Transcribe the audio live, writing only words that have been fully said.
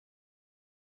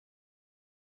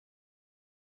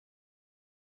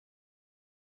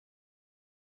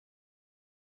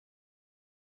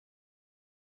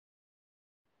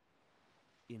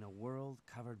In a world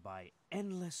covered by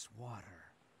endless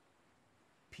water,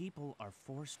 people are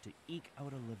forced to eke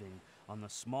out a living on the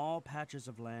small patches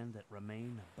of land that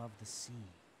remain above the sea.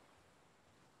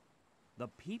 The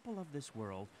people of this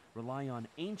world rely on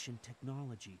ancient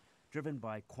technology driven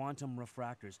by quantum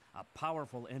refractors, a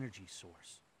powerful energy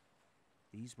source.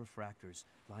 These refractors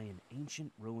lie in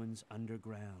ancient ruins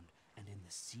underground and in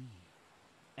the sea,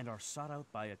 and are sought out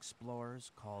by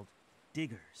explorers called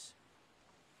diggers.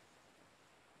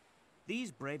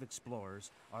 These brave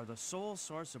explorers are the sole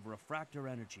source of refractor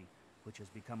energy, which has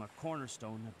become a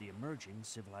cornerstone of the emerging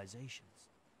civilizations.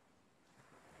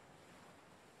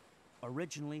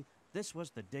 Originally, this was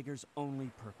the diggers' only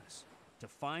purpose, to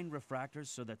find refractors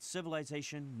so that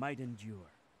civilization might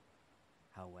endure.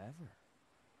 However,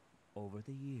 over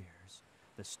the years,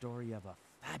 the story of a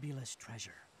fabulous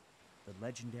treasure, the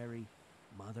legendary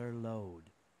Mother Lode,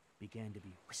 began to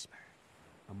be whispered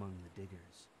among the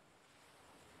diggers.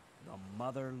 The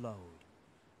Mother Lode,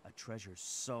 a treasure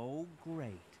so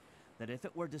great that if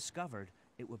it were discovered,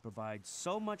 it would provide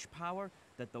so much power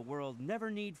that the world never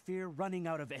need fear running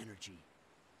out of energy.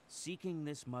 Seeking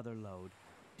this Mother Lode,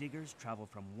 diggers travel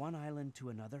from one island to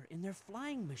another in their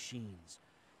flying machines,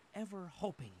 ever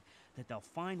hoping that they'll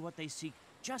find what they seek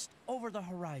just over the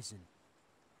horizon.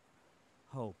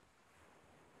 Hope,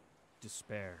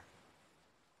 despair,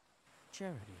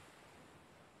 charity,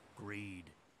 greed,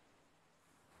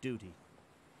 duty,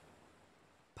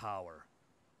 power.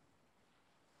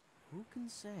 Who can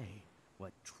say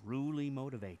what truly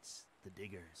motivates the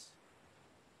diggers?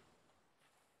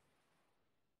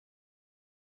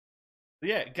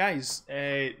 Yeah, guys,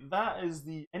 that is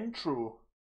the intro.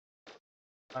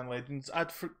 And Legends.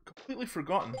 I'd completely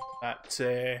forgotten that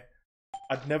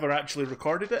I'd never actually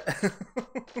recorded it.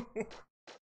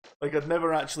 Like, I'd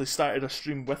never actually started a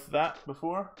stream with that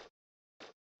before.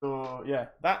 So yeah,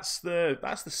 that's the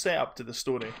setup to the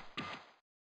story.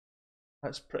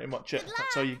 That's pretty much it.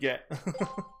 That's all you get.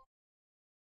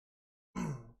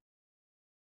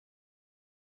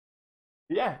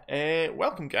 Yeah,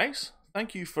 welcome guys.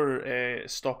 Thank you for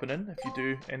stopping in if you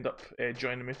do end up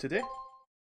joining me today.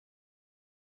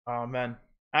 Oh man,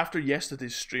 after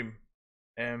yesterday's stream,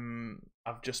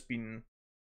 I've just been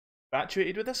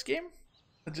infatuated with this game.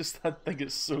 I think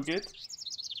it's so good.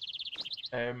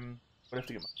 I have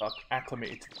to get myself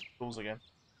acclimated to the controls again.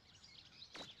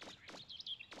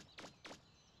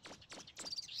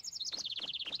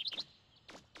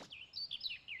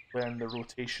 Learn the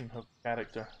rotation of the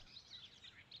character.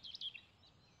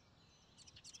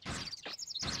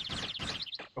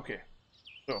 Okay,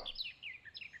 so.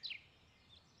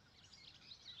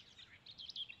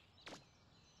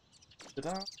 Did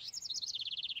I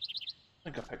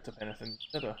think I picked up anything,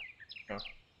 did I? No.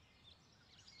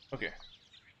 Okay.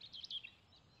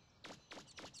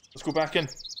 Let's go back in.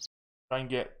 Try and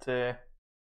get the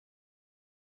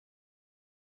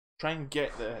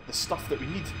stuff that we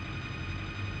need.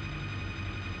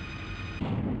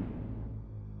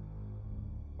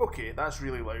 Okay, that's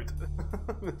really loud.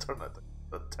 I'm gonna turn that down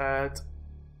a tad.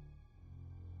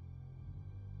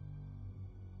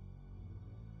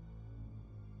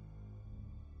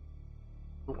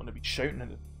 Don't want to be shouting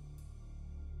at it.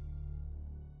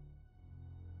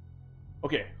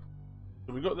 Okay,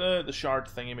 so we got the shard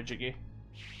thingy-majiggy,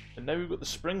 and now we've got the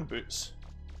spring boots,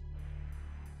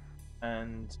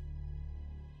 and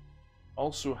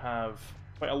also have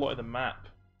quite a lot of the map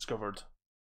discovered,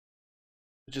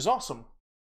 which is awesome.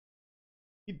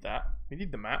 We need that. We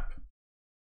need the map.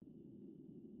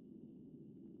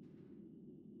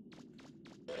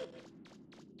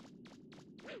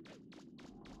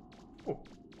 Oh,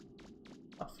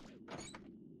 stuff.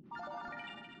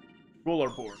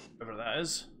 Rollerboard, whatever that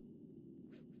is.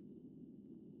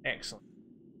 Excellent.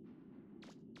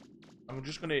 I'm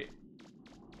just gonna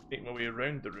make my way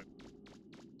around the room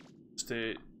just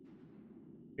to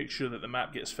make sure that the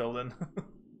map gets filled in.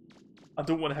 I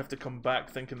don't want to have to come back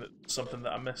thinking that it's something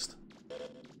that I missed.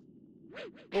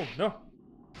 Oh no!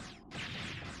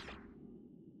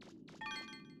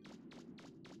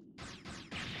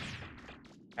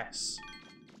 Yes.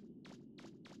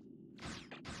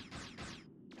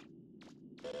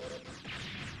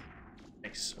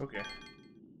 Nice, okay.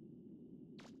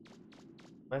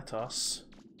 Let us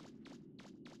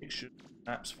make sure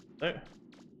the map's filled out.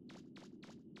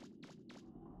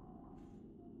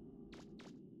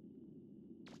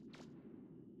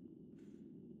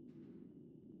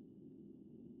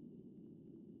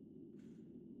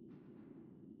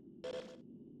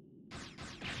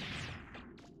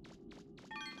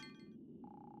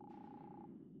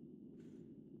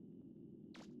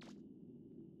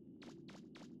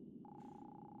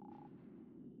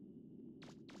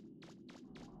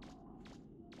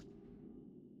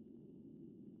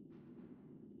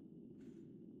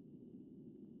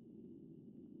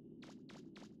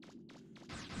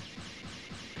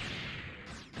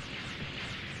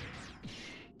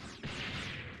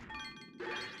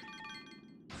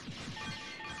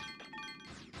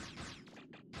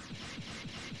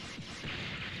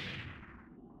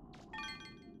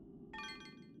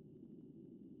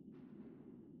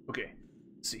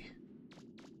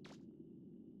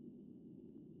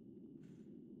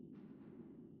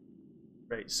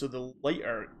 Right, so the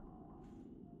lighter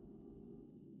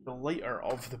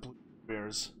of the blue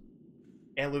squares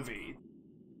elevated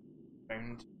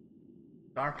around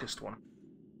the darkest one.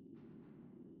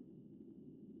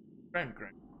 Ground.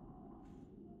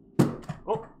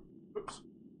 Oh, oops.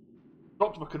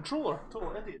 Dropped my controller,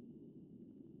 total idiot.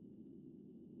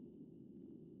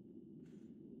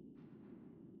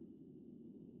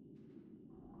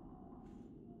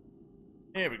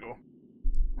 There we go.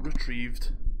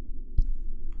 Retrieved.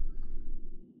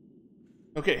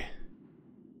 Okay.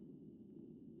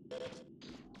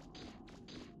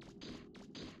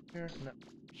 Here, no.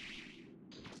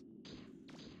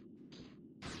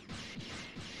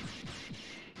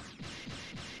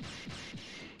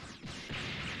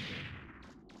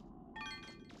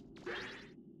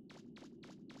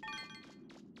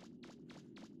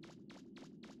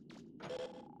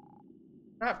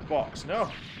 That box,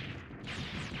 no.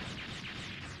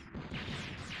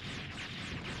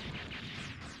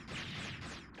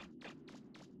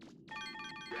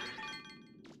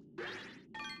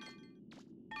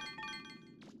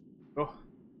 Oh,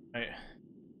 right.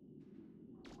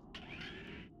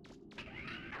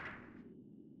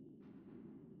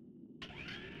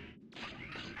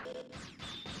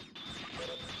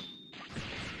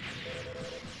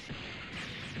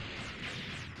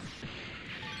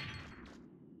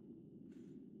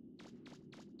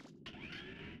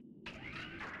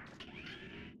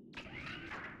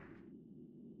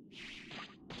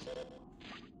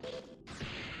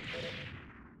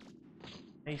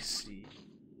 I see.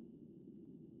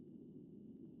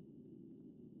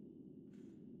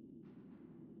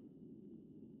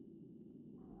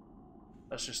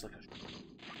 That's just like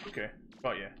a... Okay,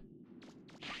 got you.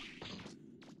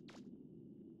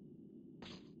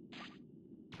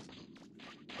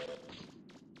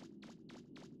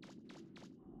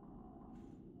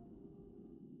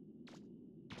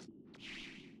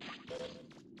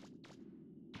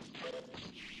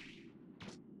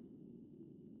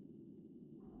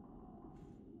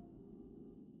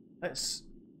 Let's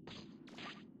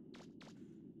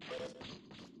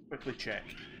quickly check.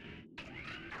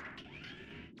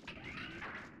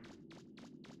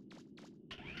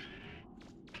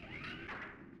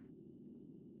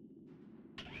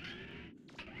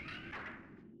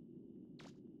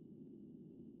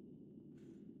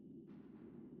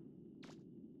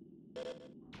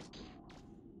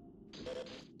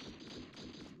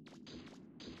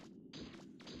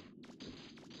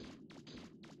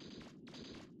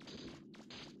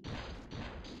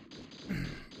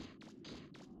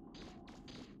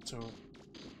 So,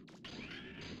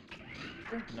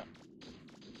 no,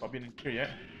 not been in here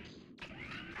yet.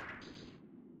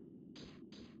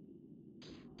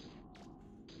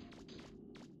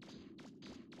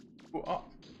 Go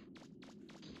up.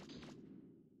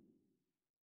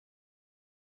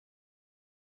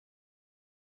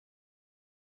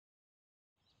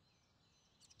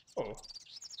 Oh.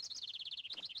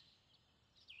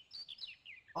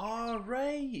 All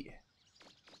right.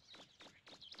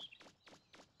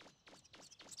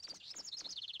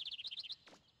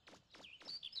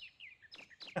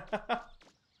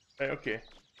 Right, okay.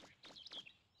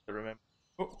 I remember.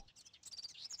 Oh.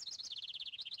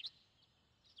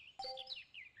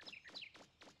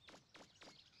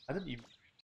 I didn't even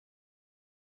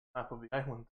map of the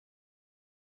island.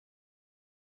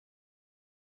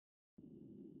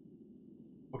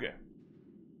 Okay.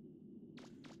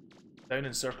 Down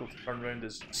and circle to turn around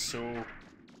is so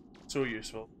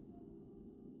useful.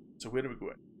 So where are we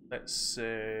going? Let's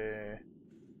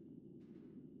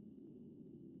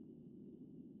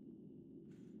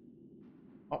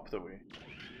up the way.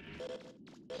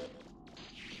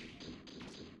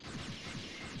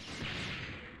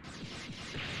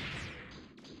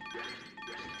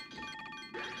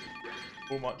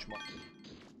 So much money.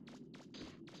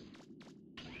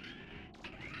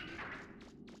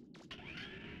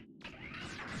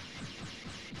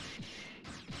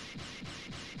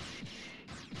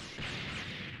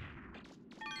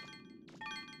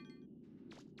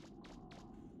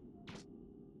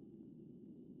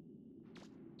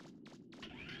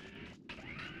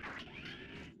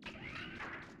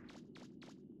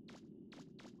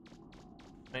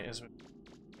 Might as well.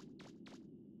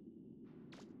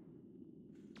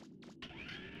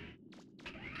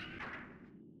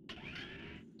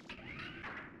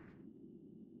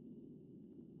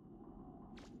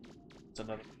 It's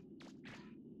another.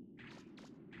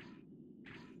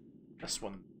 This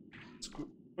one. Let's go.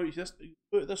 Oh, you just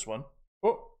put this one.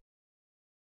 Oh.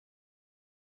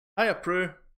 Hiya, Prue.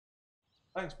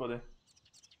 Thanks, buddy.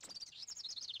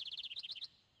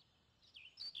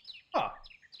 Ah.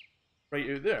 Right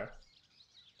out there.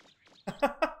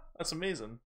 That's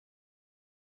amazing.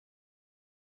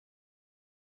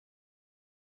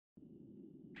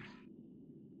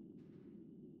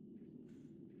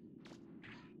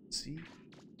 See?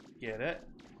 Get it?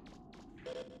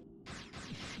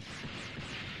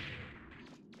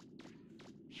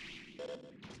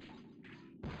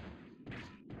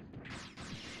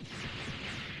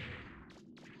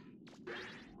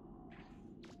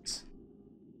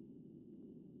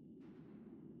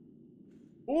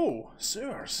 Oh,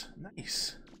 sewers.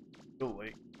 Nice. Cool,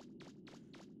 like.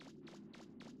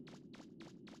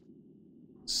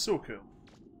 So cool.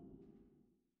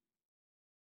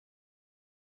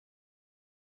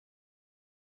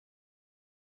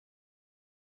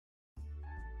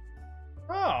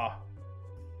 Ah!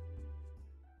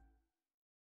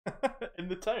 In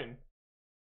the town.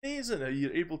 Amazing how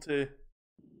you're able to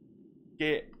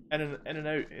get in and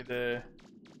out of the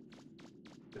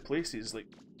places like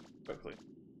quickly.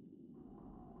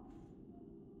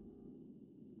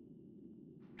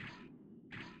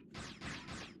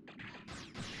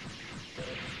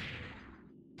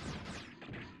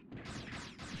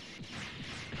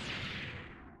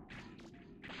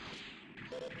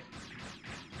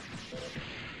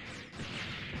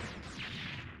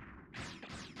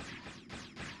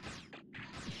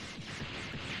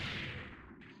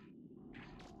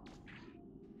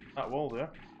 That wall there.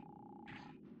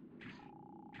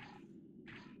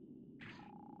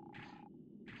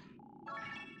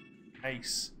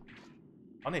 Nice.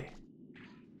 Money.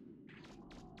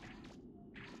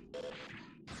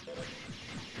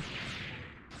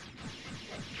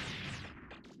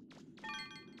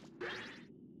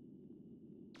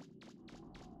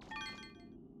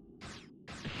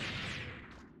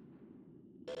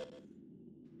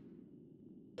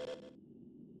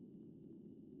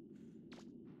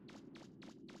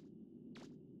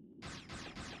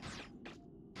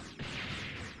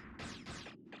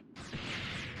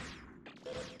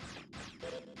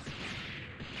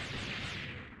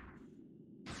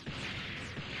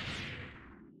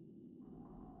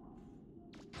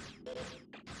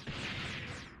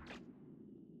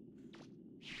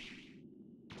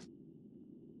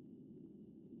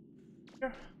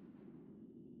 Here.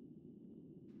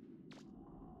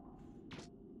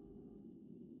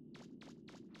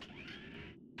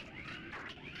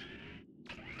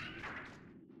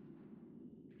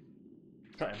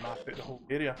 Try and map out the whole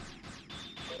area.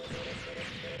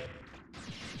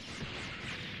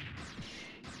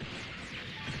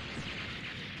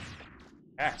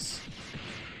 Yes.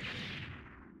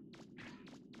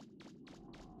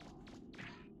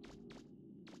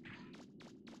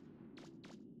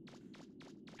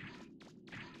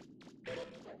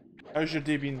 How's your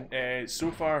day been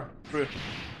so far, Drew?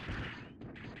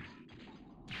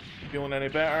 Feeling any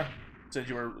better? Said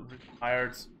you were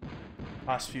tired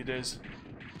past few days.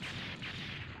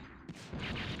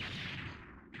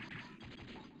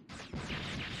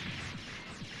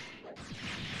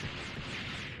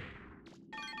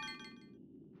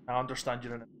 I understand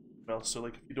you're in it well, so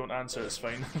like if you don't answer, it's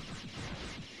fine.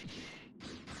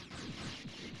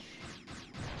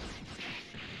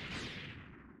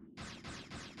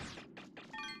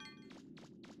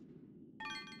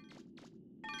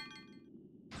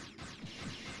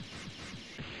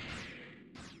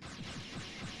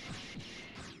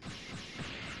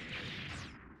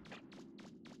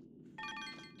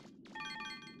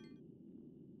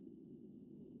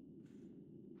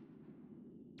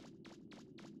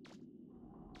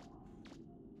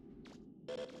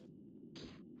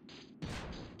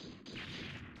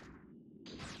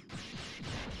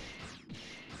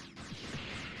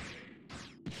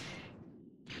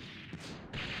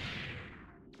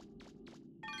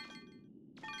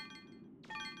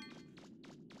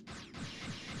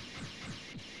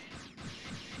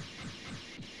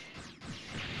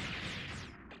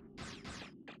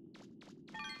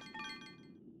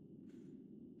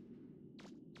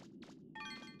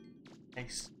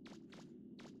 Nice.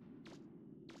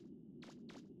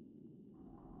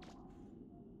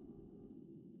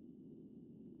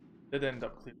 Did end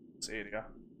up clearing this area.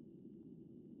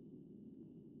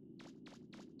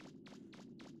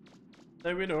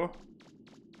 Now we know.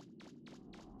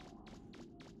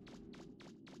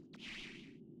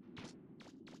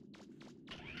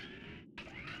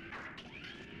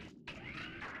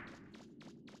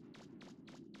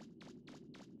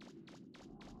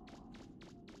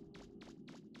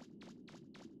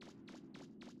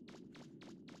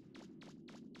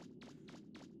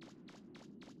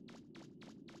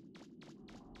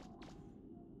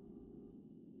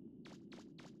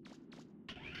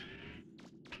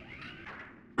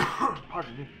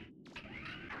 Pardon me.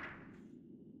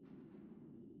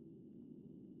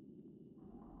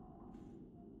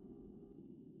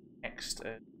 next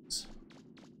is.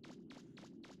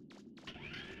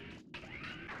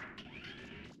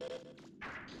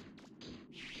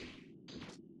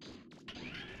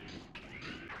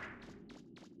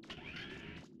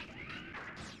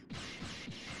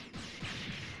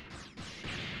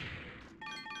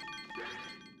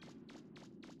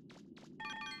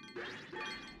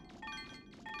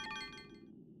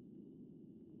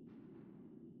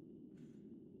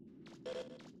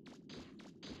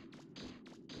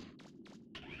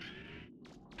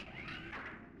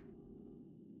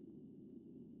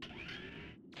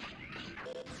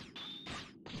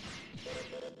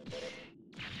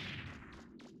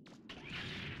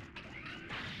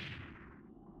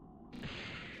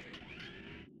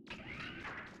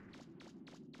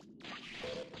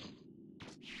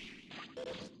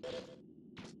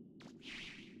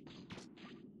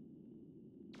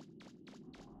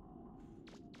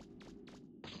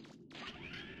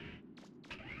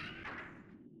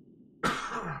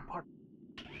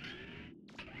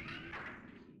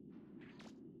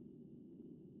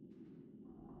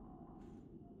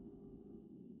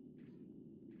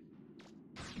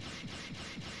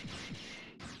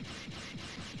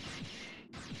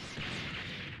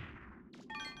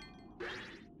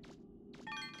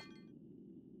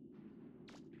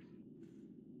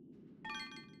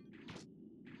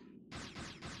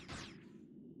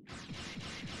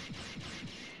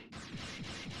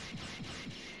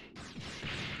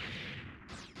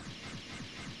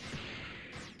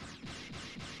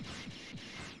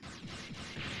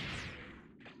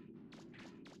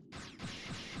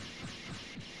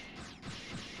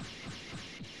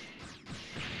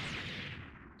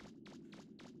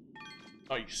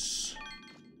 Nice.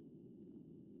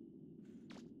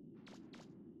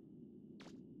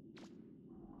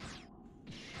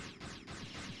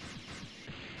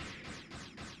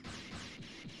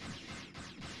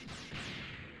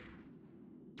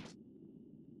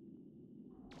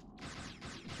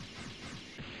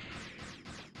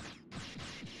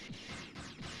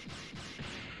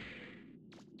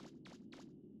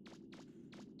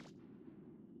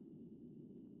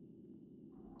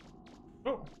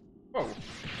 Oh. Oh.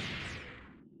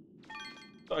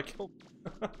 Thought I killed.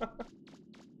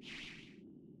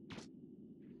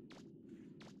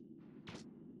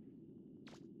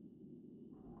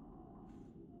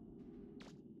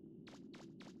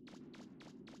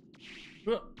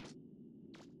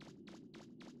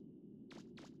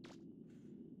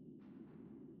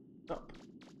 Up.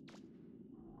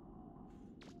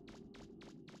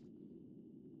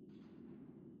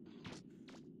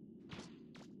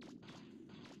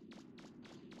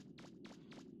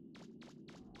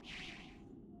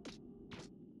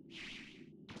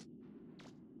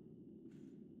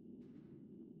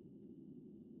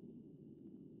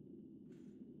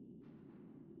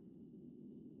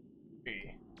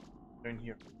 Okay. Down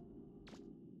here.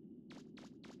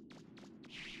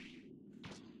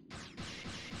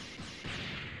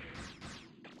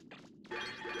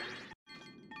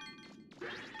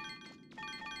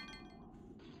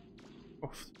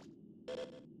 Oof.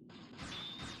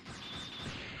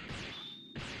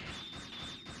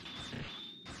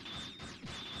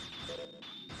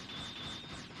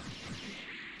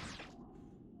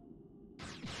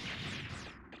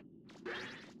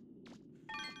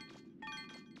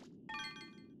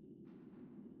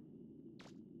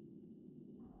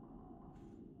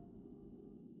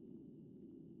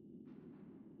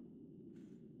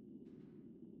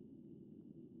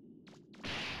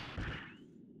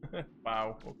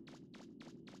 Wow.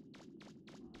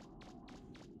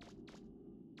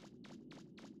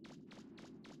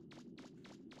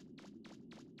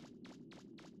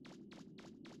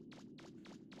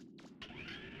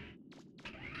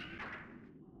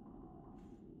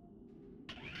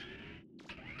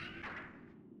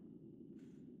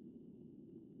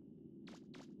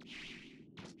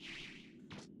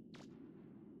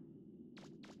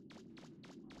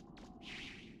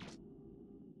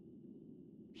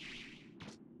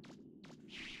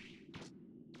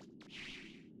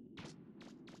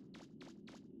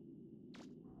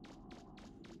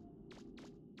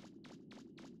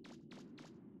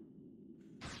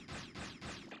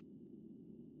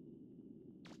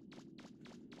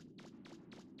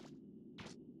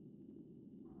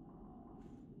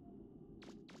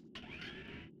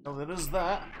 Well, there is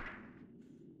that.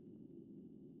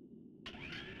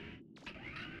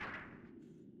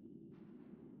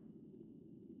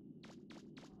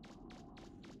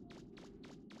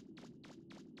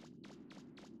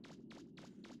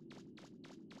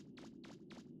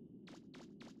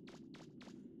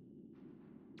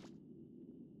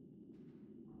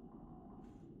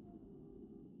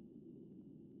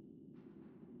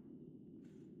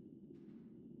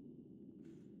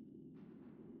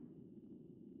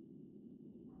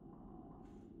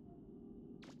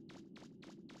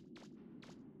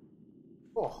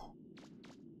 Oh.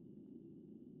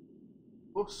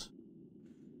 Close.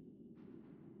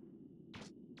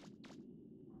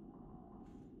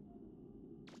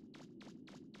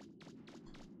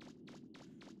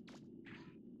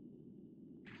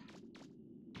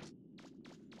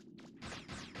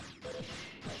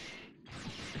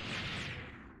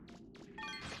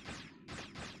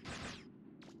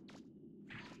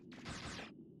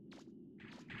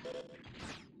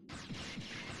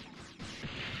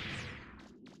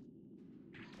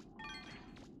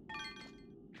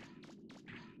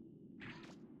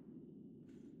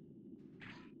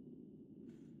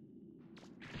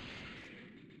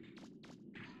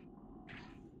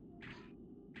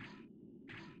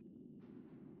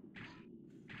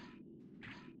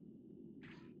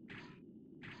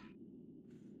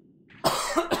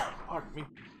 Pardon me.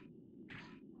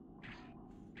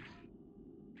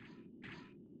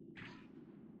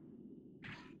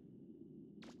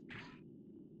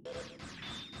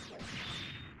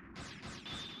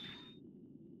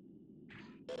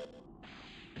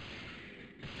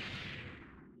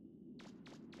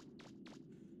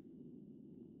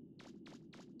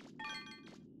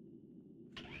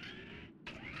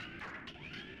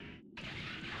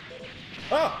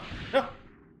 Ah! No!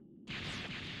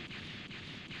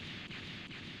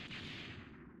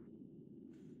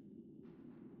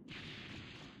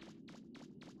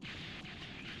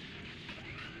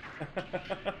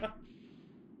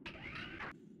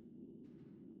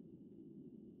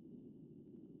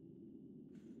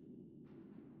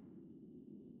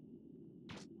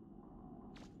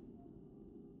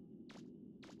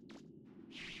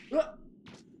 Ah!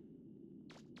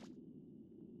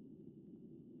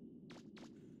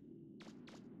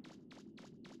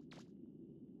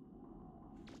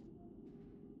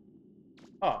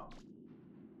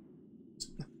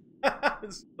 Ah.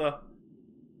 It's a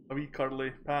wee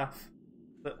curly path.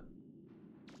 But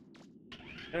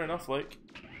fair enough, like.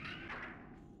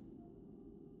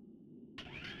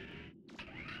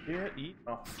 Yeah, eat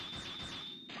off.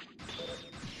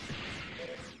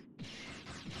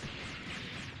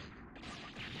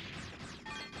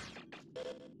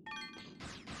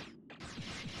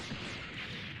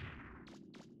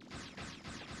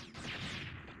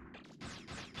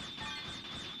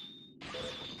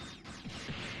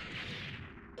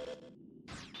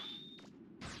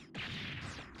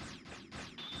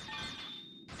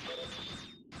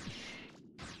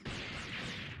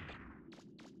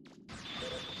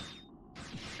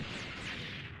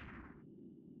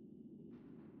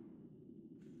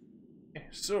 Okay,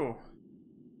 so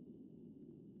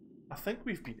I think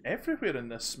we've been everywhere in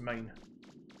this mine.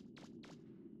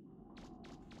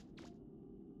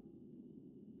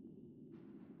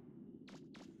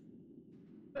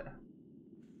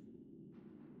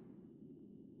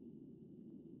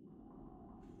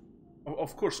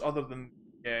 Of course, other than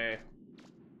the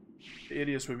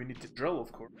areas where we need to drill,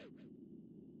 of course.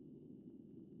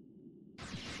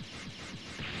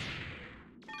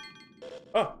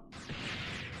 Oh!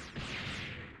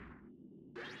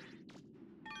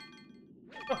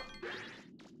 Oh!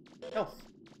 Health.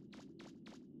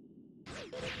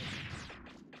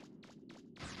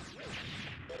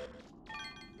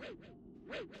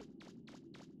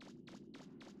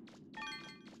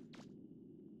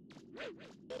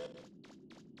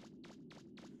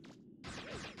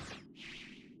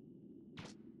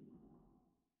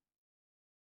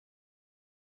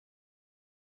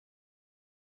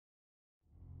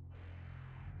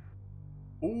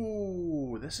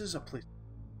 Ooh, this is a place.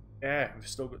 Yeah, we've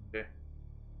still got the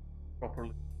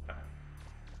properly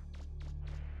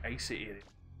icy area.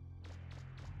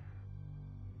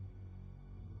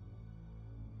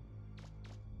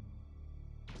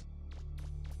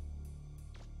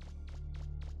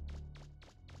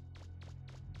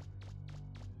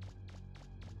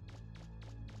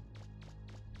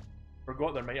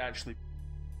 Forgot there might actually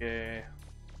be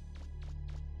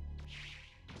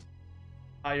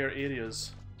higher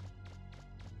areas.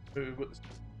 We've got the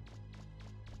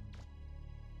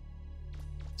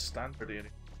standard area.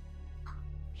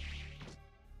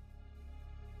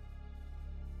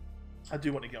 I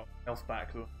do want to get health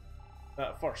back though.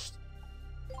 First.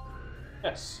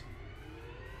 Yes.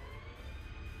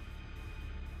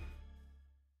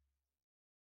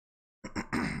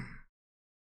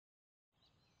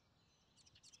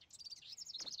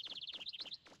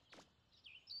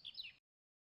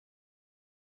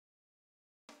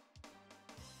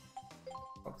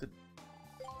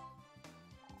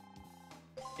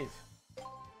 If.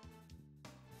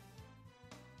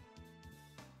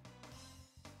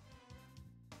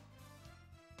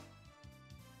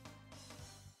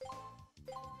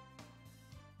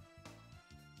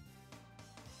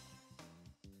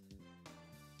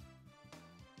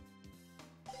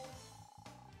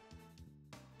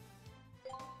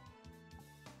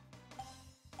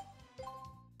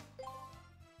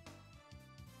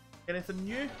 Anything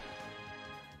new?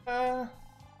 The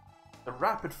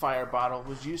rapid fire barrel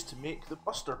was used to make the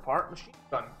Buster Part machine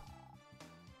gun.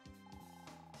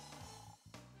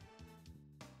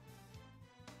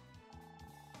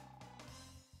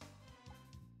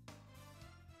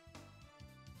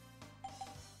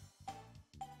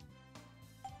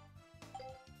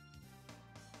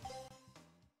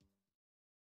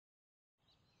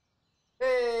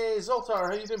 Hey, Zoltar,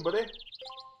 how you doing, buddy?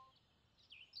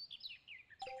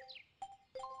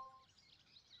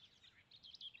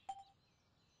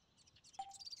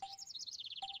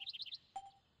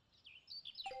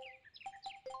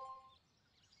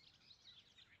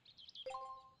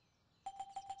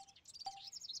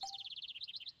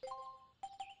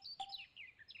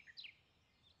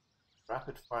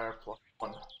 Rapid fire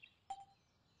 +1.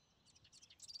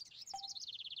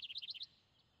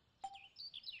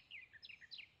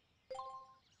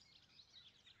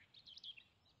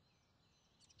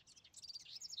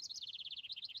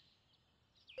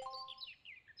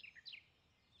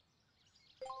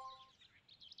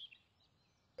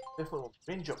 Definitely won't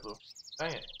range up though.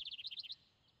 Dang it.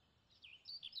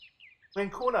 Playing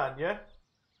Conan, yeah?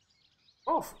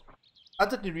 Oh, I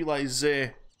didn't realise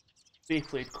they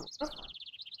played Conan.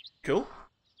 Cool.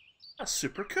 That's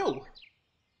super cool.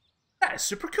 That is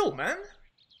super cool, man.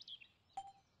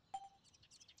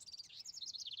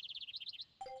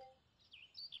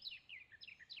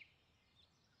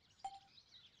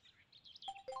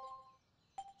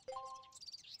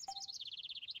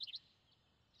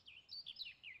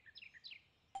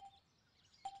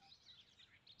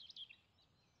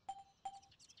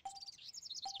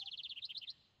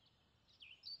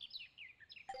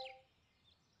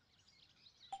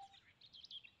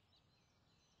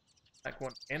 Attack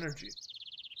 1 energy.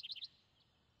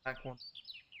 Attack 1.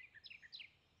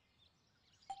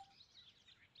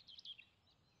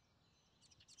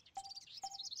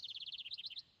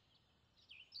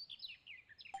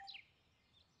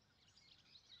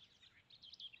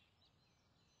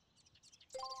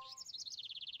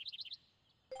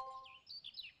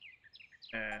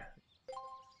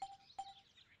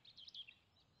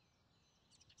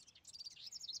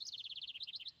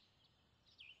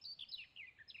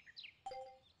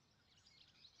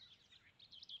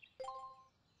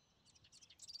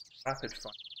 Rapid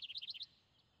fire.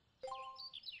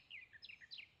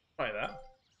 Try that.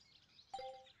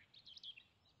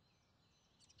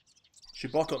 She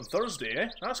bought it on Thursday, eh?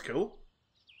 That's cool.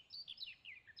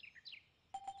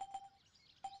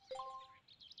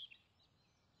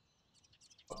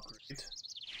 Upgrade.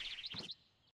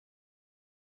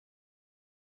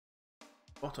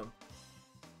 Bottom.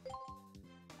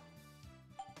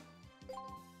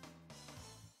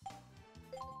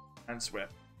 And sweat.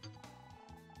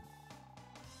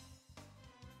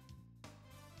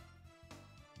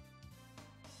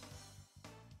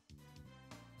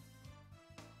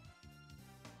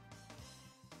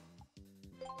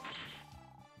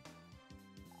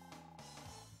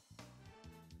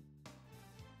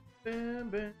 Bam,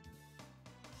 bam.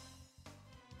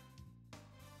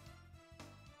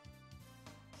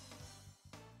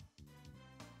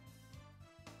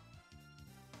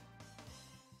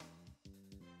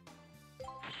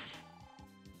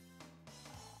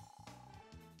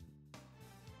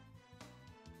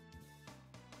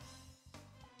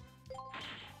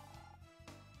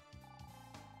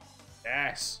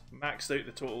 Yes, maxed out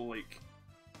the total like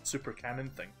super cannon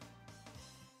thing.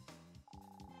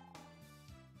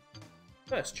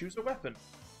 Let's choose a weapon.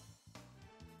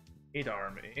 Aid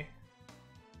arm, eh?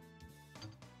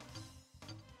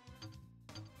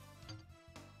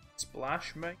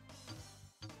 Splash mag.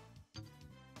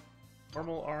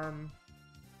 Normal arm.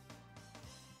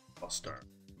 Buster.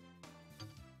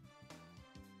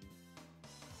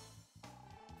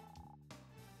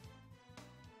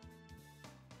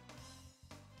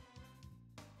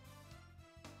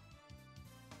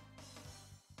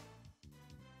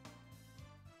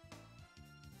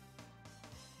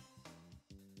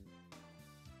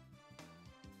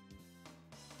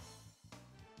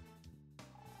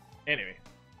 Anyway.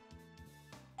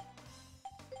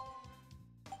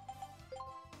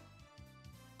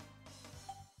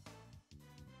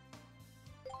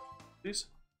 Please?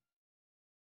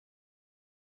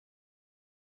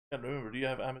 Can't remember, do you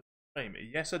have Amazon Prime?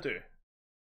 Yes, I do.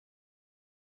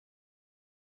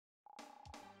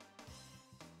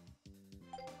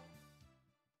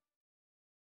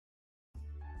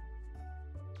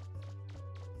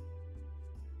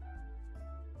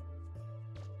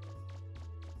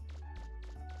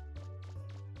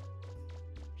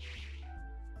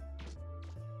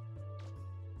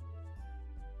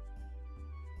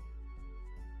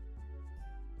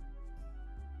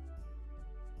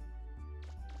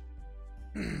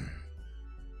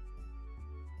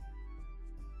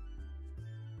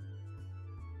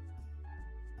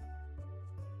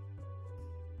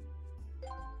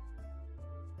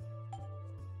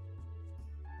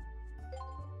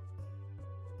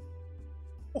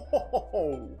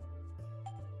 Oh,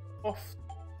 off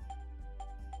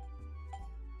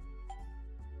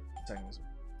things.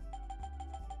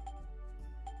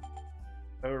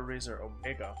 Power Razor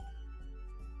Omega.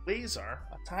 Laser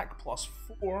attack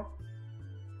 +4.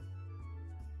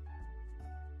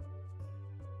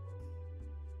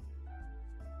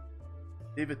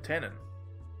 David Tennant.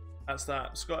 That's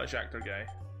that Scottish actor guy.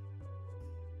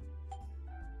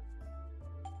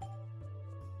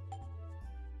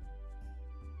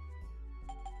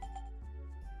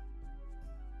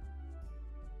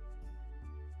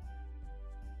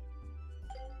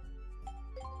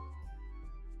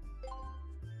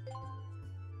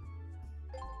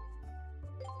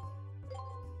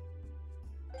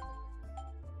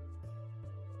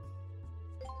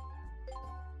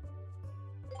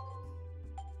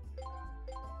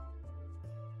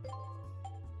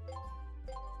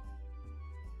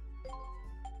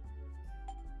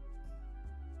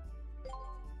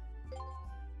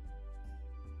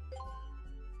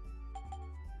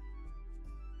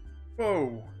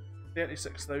 Whoa,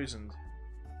 36,000.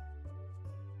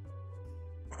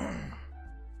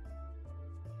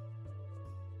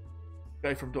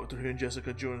 Guy from Doctor Who and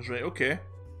Jessica Jones, right? Okay.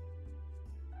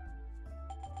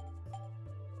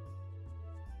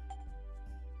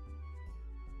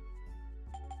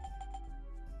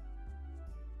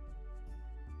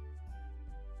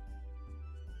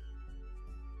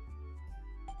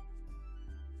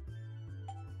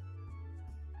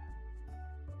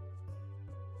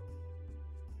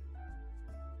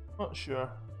 Not sure.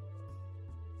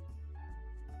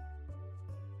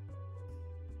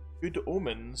 Good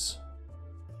Omens.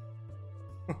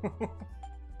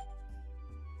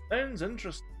 Sounds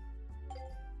interesting.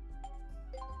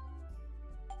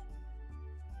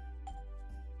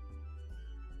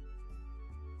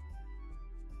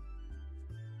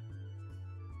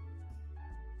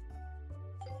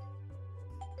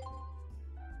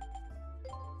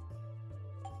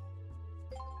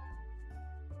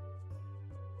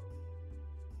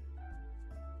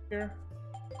 Here.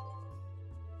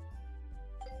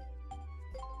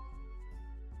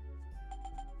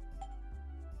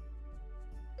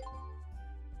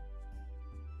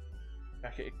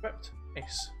 Jacket equipped.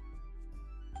 Nice.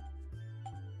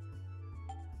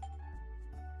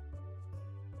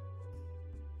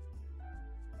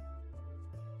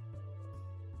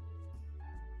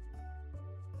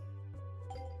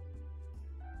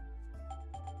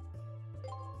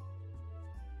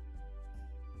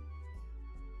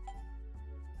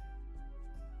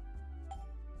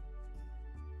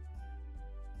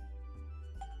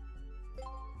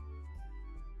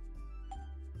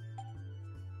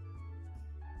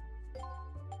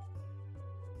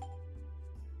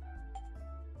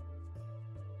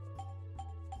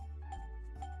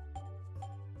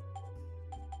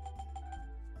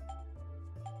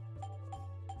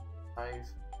 Five,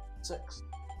 6.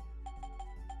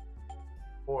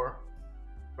 4.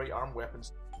 Right arm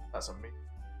weapons. That's amazing.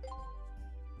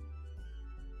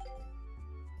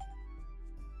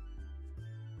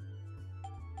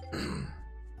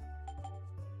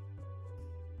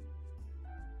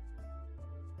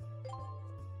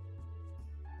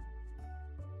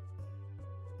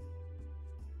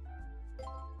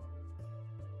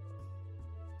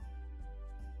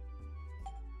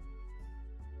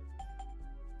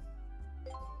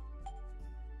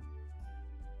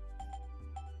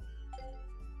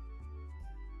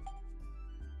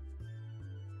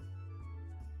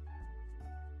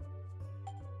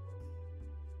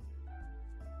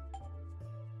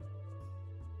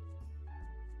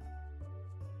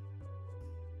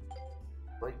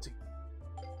 Right to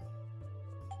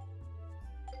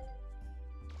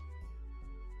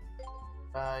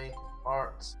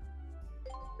parts.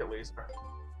 Get laser.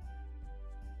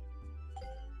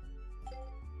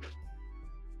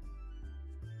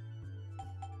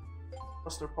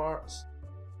 Cluster parts.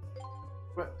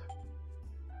 Whip.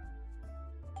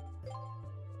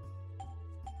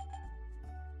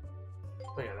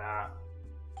 Look at that.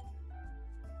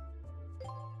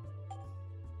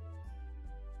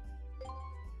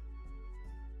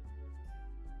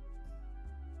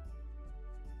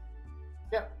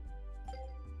 Yep.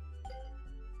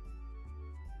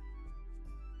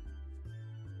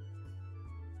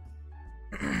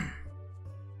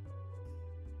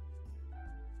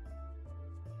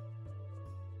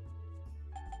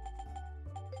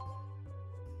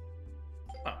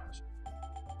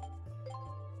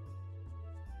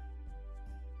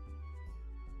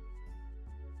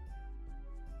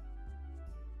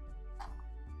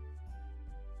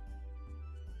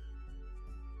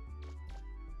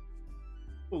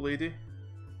 Oh, lady.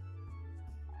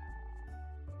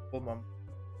 Oh, mum.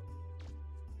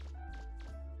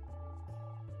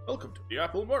 Welcome to the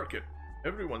Apple Market.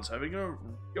 Everyone's having a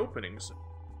reopening, so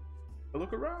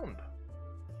look around.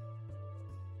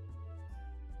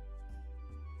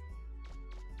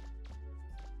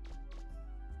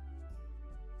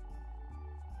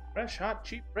 Fresh, hot,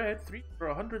 cheap bread, 3 for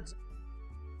 100.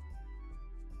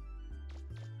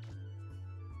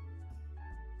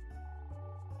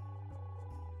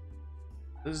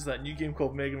 This is that new game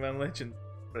called MegaMan Legend.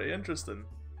 Pretty interesting.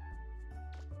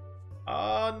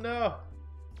 Oh no!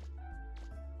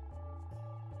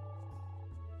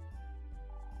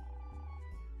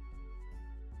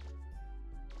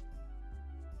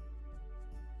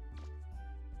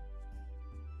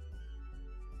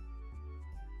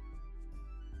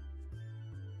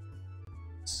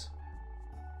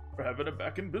 We're having a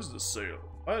back in business sale.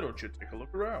 Why don't you take a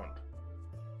look around?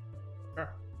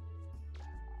 Sure.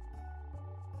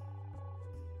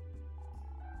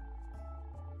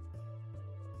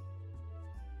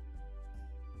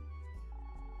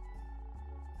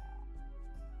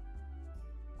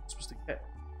 Supposed to get.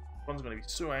 One's gonna be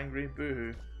so angry.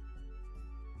 Boo-hoo.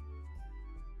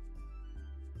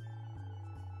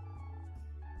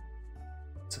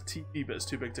 It's a TV, but it's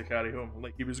too big to carry home.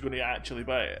 Like he was going to actually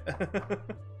buy it.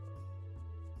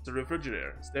 It's a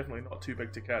refrigerator. It's definitely not too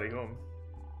big to carry home.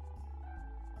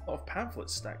 A lot of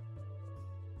pamphlets stacked.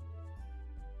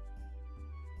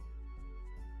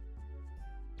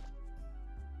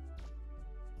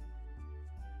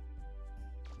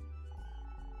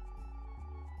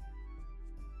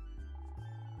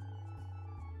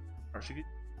 Archie.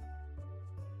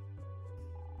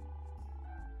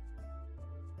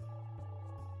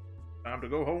 Time to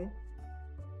go home.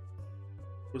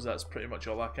 Because that's pretty much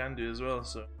all I can do as well,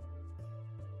 so.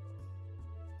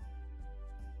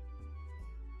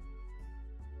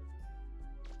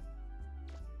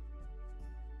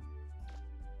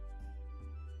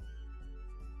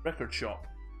 Record shop.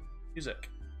 Music.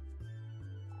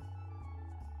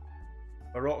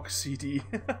 A rock CD.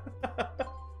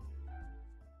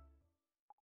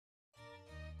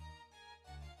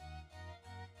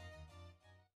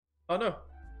 Oh no.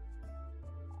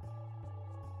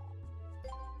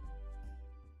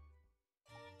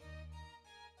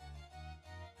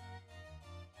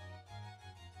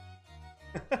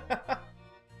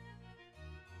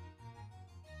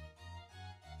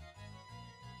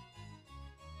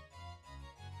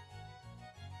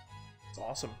 It's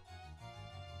awesome.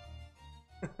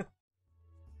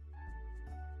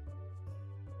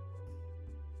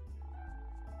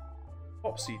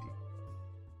 Pop CD.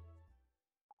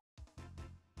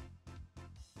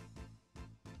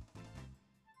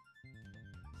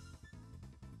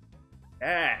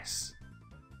 Yes.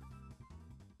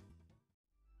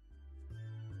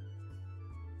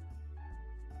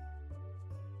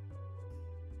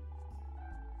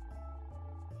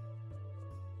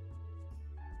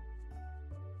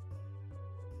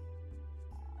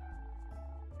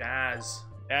 Jazz.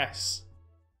 Yes.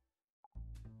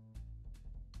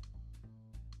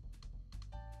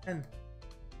 And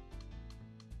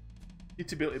need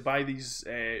to be able to buy these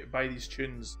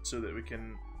tunes so that we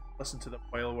can listen to them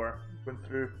while we're going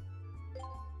through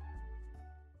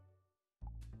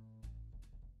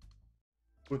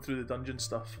the dungeon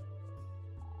stuff.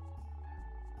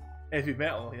 Heavy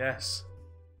metal, yes.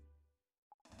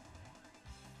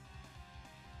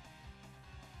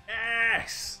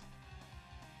 Yes.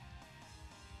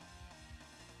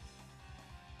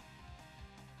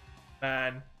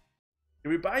 Man,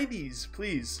 can we buy these,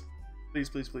 please? Please,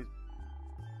 please, please.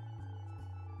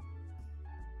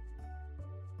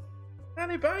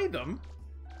 Can I buy them?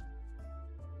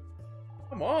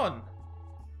 Come on.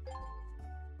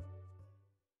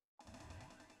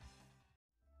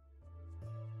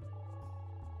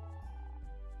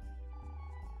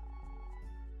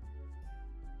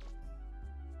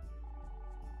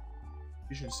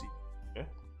 Efficiency. Okay.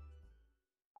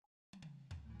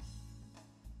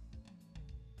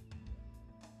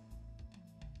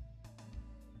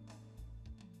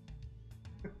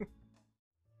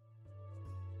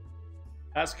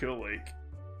 That's cool, like.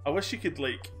 I wish you could,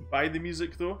 like, buy the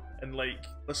music, though, and, like,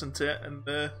 listen to it in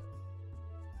the...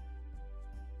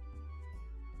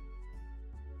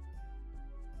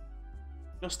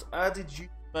 Just added you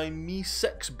to my Mi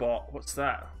 6 bot. What's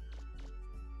that?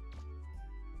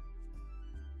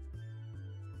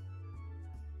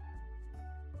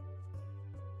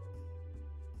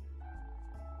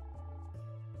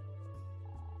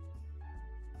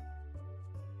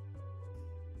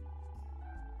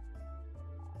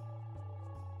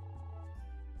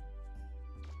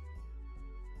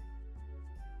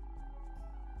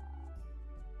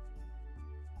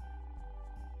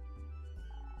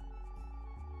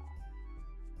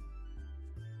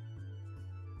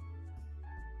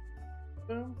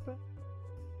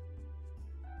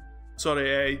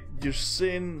 Sorry, you're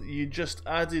saying you just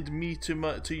added me to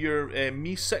your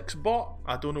Me6 bot?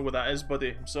 I don't know what that is,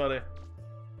 buddy. I'm sorry.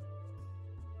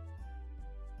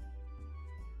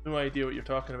 No idea what you're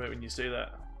talking about when you say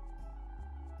that.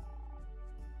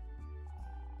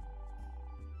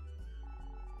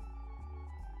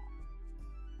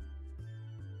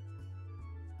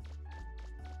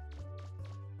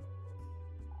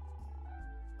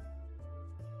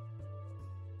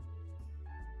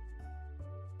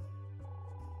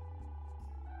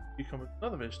 You come with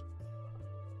another vegetable.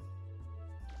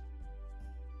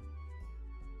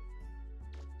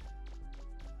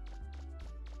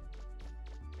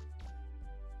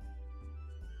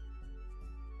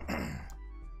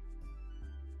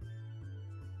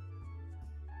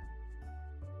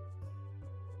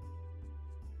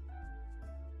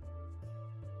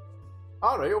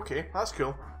 Alright, okay, that's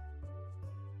cool.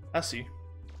 I see.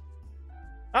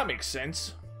 That makes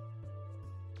sense.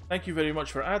 Thank you very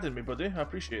much for adding me, buddy. I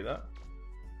appreciate that.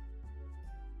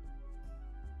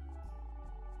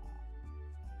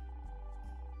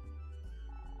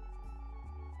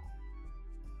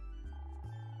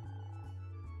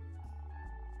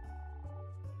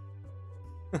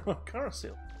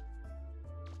 Carousel.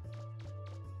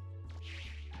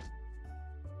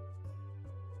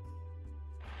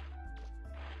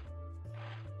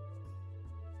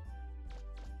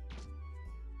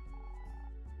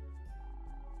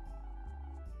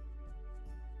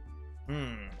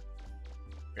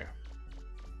 Okay.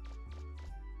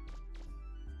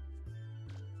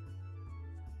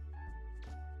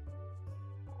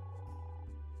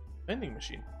 Vending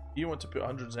machine. You want to put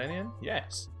 100 zen in?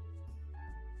 Yes.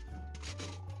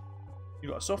 You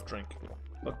got a soft drink.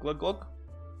 Glug glug glug.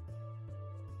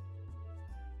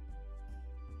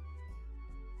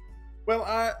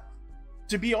 Well,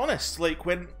 to be honest, like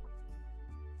when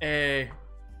I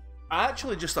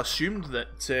actually just assumed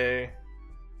that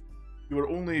you were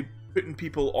only putting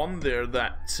people on there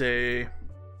that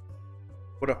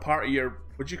were a part of your,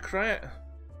 would you cry it?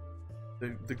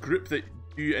 The group that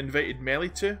you invited Melly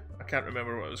to? I can't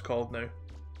remember what it was called now.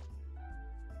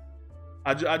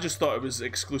 I just thought it was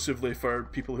exclusively for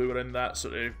people who were in that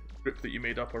sort of group that you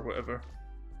made up or whatever.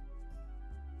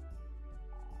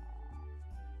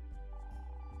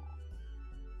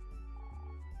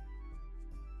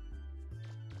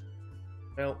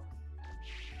 Well,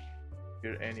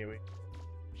 here anyway.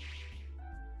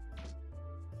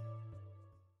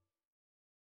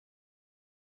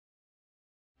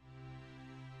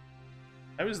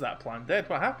 How is that plan dead?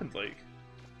 What happened, like?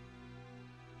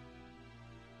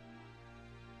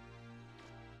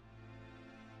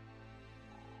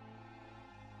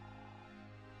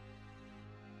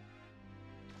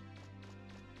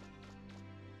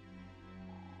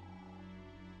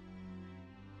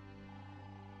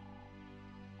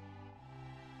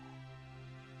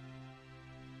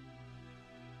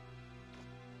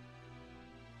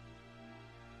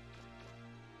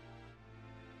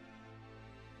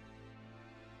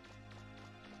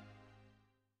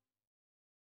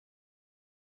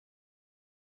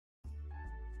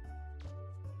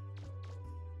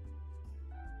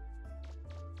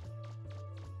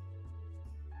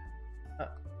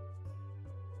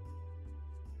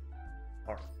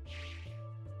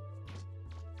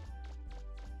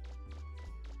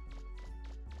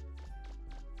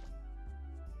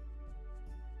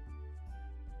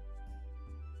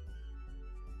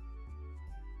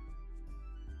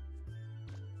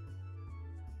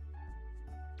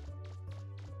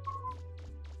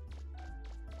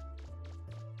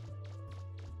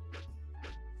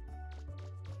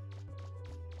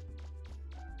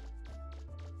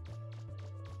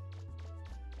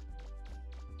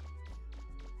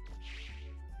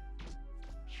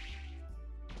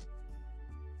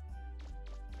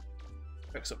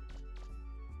 Fix up.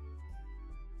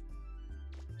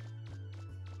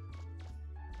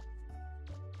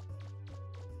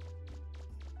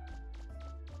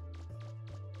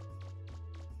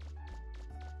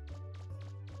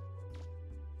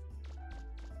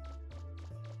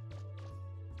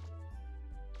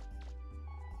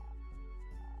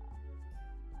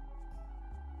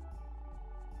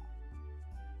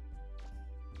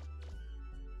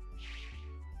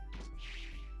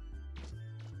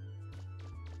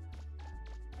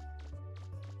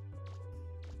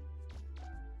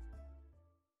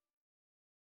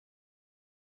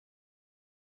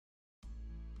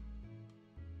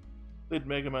 Played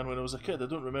Mega Man when I was a kid. I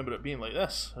don't remember it being like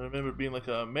this. I remember it being like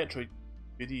a Metroid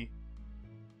 2D.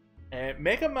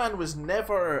 Mega Man was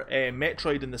never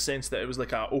Metroid in the sense that it was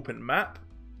like an open map.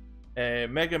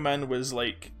 Mega Man was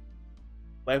like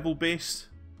level-based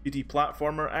 2D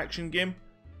platformer action game.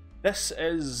 This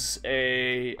is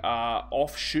a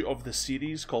offshoot of the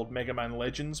series called MegaMan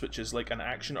Legends, which is like an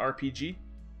action RPG.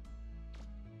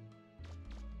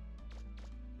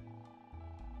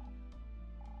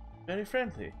 Very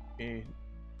friendly. You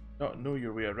don't know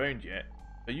your way around yet,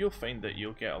 but you'll find that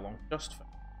you'll get along just fine.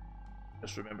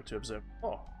 Just remember to observe.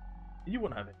 Oh, you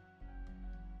won't have it.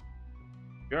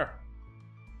 Sure.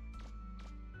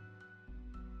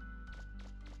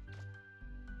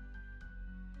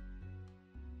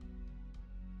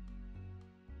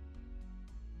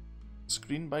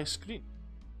 Screen by screen.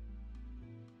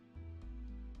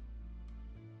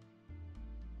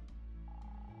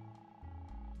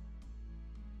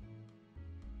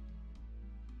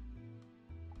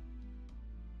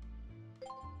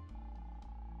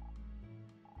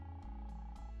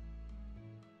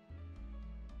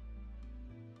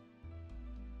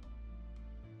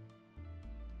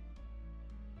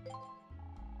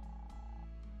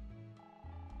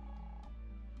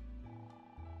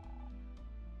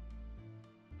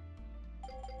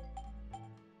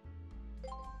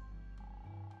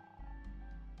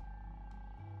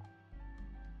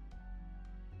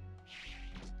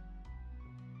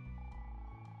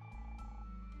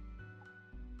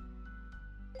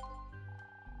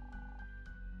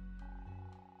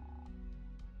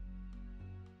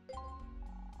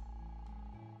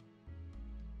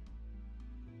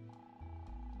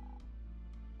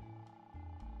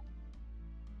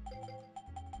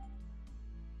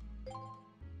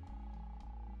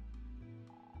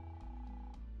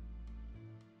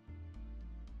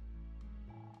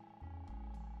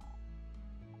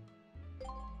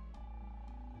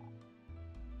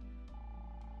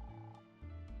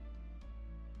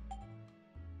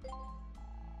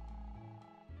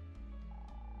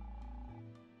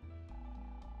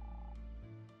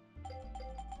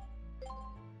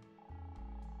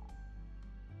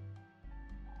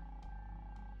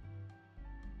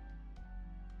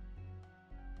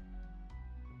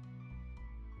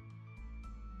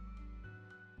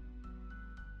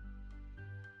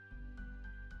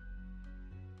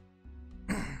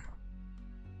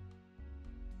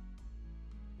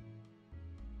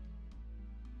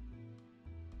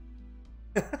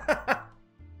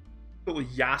 Little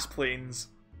Yas planes.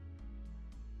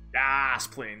 Yas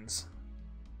planes.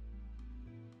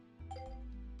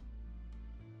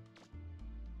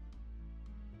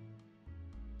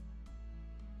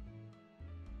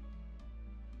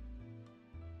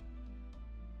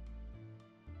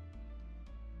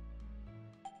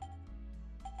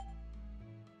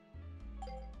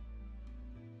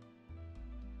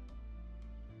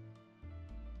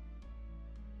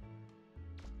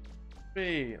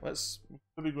 Hey, let's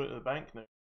maybe go to the bank now.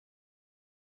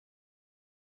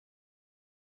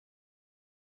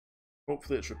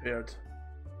 Hopefully it's repaired.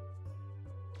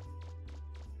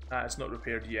 Ah, it's not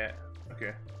repaired yet.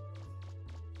 Okay.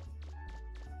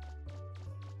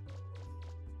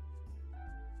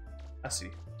 I see.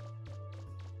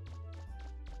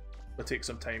 It'll take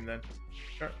some time then.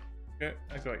 Sure. Okay,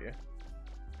 I got you.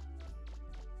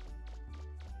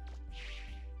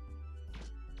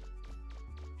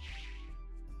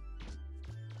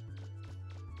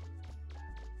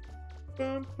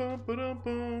 Bum, bum, ba-dum,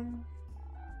 bum.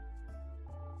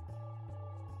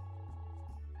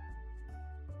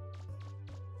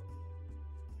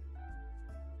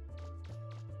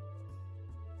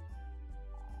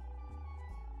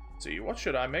 See, what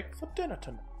should I make for dinner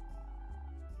tonight?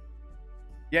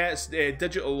 Yeah, it's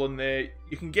digital on the.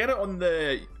 You can get it on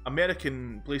the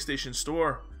American PlayStation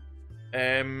Store.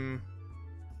 You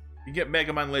get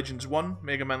Mega Man Legends 1,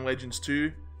 Mega Man Legends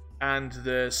 2, and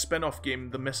the spin-off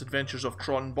game, The Misadventures of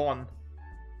Tron Bonne,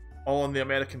 all on the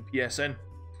American PSN.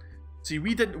 See,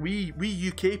 we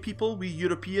UK people, we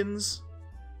Europeans,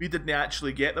 we didn't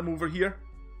actually get them over here.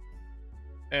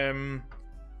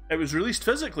 It was released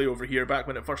physically over here back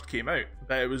when it first came out,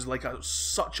 but it was like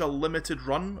such a limited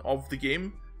run of the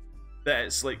game that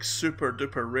it's like super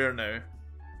duper rare now,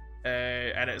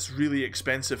 and it's really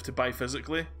expensive to buy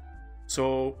physically.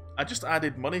 So I just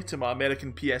added money to my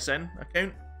American PSN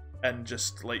account and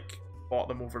just like bought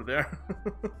them over there.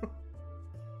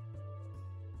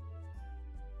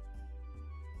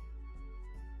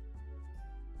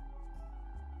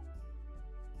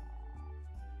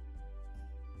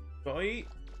 Right,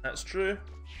 that's true.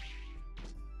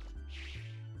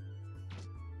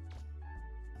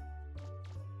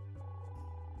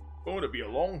 Going to be a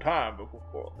long time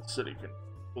before the city can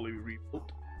fully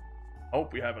rebuild. I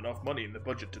hope we have enough money in the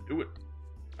budget to do it.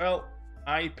 Well,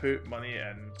 I put money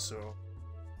in, so...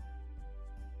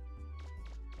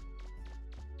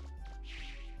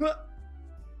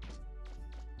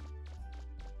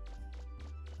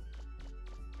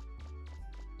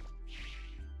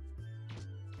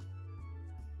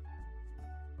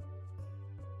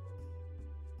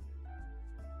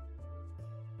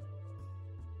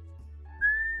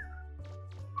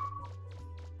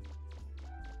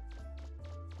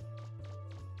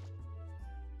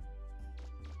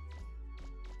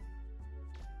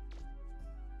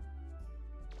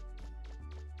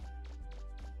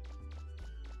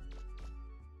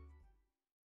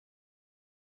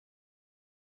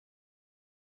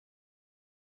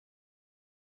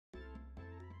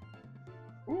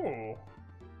 Oh.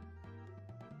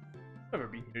 Never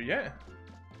been here yet.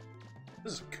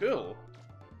 This is cool.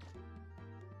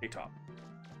 Hey, top.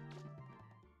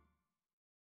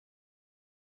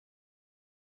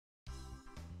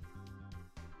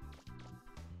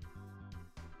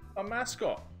 A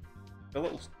mascot. The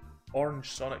little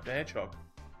orange Sonic the Hedgehog.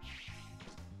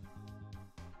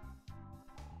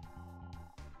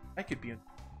 I could be on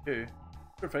too.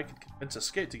 Or if I could convince a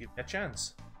scout to give me a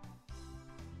chance.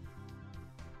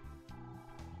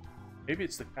 Maybe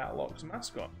it's the catalog's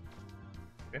mascot.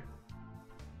 Okay.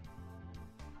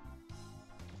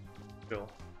 Cool.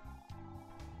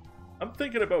 I'm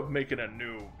thinking about making a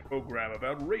new program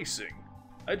about racing.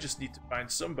 I just need to find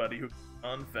somebody who can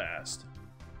run fast.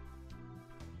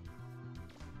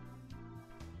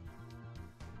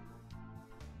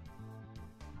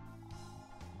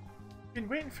 Been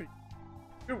waiting for you.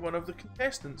 You're one of the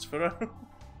contestants for a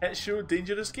hit show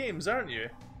Dangerous Games, aren't you?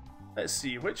 Let's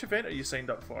see, which event are you signed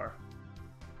up for?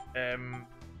 I'm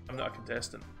not a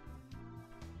contestant.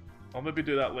 I'll maybe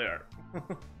do that later.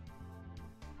 Do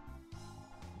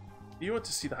you want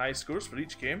to see the high scores for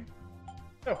each game?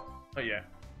 No, not yet.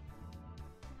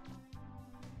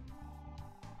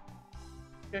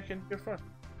 Yeah, you're fine.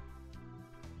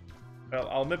 Well,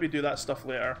 I'll maybe do that stuff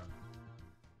later.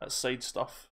 That side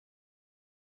stuff.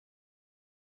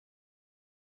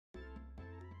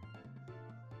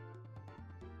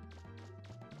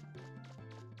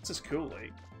 This is cool,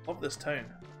 like. Love this town.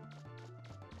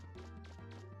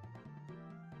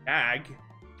 Gag?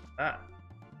 Ah.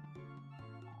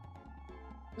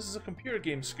 This is a computer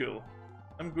game school.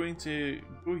 I'm going to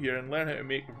go here and learn how to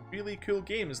make really cool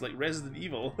games like Resident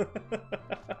Evil.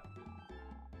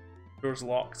 Door's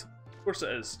locked. Of course it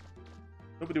is.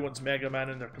 Nobody wants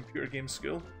MegaMan in their computer game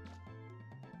school.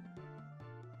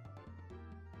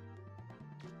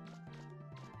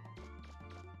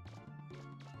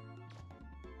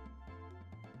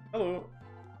 Hello.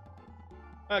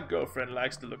 My girlfriend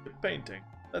likes to look at painting.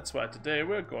 That's why today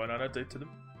we're going on a date to the...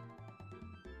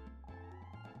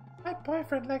 My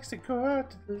boyfriend likes to go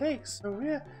out to the lake, so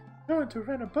we're going to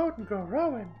rent a boat and go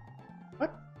rowing.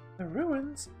 What? The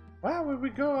ruins? Why would we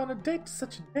go on a date to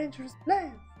such a dangerous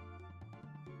place?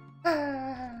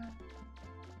 Ah!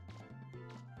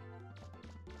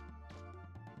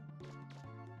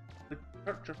 The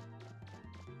church of...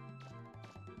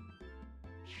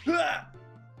 Ah!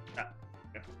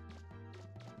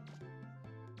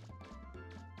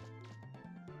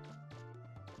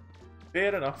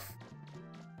 Fair enough.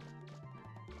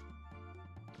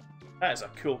 That is a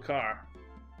cool car.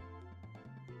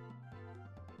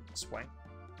 Swing.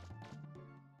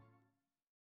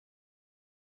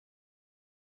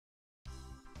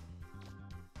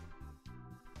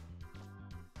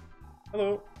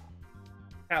 Hello.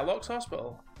 Catlock's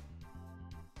Hospital.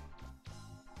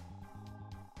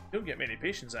 Don't get many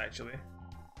patients actually.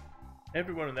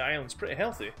 Everyone on the island's pretty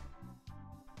healthy.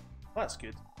 That's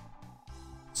good.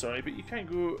 Sorry, but you can't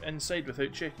go inside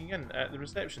without checking in at the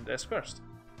reception desk first.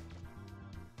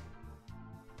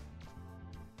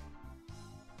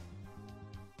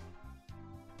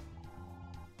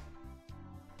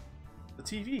 The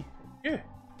TV? You?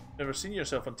 Never seen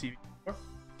yourself on TV before?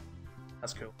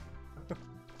 That's cool.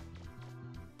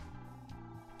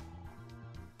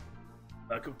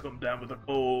 I could come down with a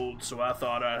cold, so I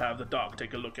thought I'd have the doc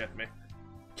take a look at me.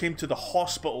 Came to the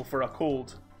hospital for a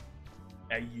cold.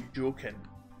 Are you joking?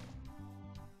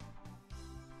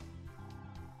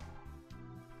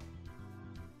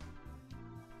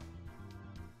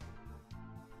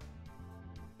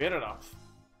 Fair enough.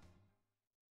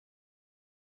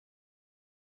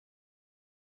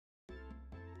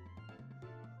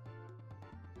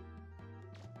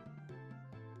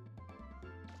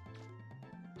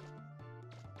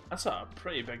 That's a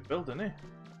pretty big building, eh?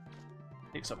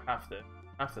 Takes up half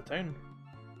the town.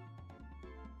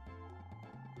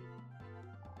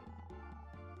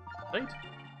 Right.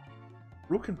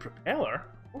 Broken propeller?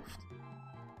 Oof.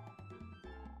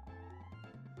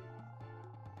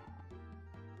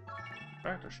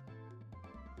 Tractors.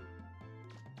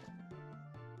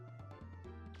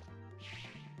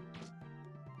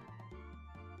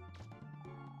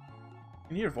 You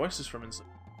can hear voices from inside.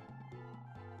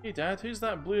 Hey Dad, who's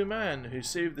that blue man who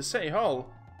saved the city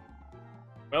hall?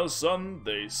 Well son,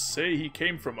 they say he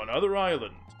came from another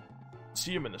island.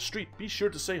 See him in the street, be sure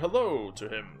to say hello to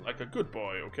him like a good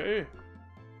boy, okay?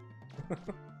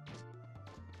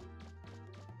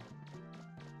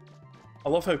 I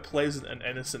love how pleasant and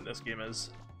innocent this game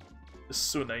is. It's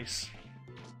so nice.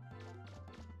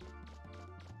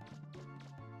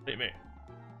 Hey mate,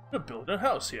 we're building a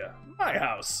house here. My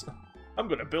house! I'm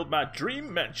gonna build my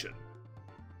dream mansion.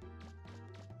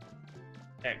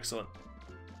 Excellent.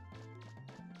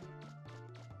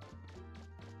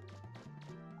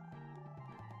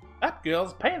 That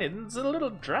girl's painting's a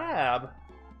little drab.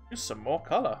 Use some more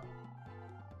colour.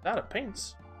 Out of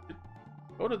paints.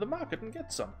 Go to the market and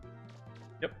get some.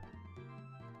 Yep.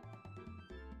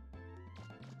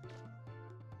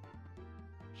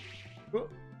 Whoa.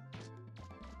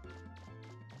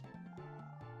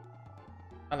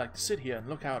 I like to sit here and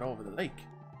look out over the lake.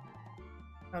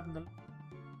 Out in the...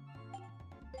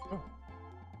 Oh.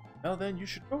 Well then, you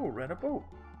should go rent a boat.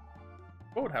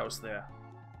 Boathouse there.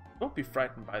 Don't be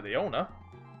frightened by the owner.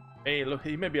 Hey, look,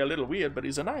 he may be a little weird, but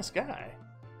he's a nice guy.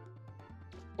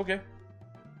 Okay.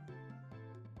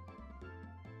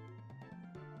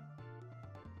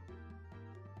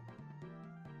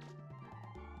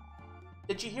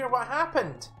 Did you hear what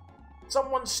happened?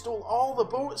 Someone stole all the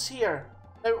boats here.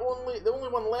 Now the only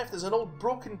one left is an old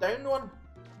broken down one.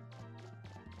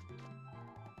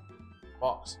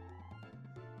 Box.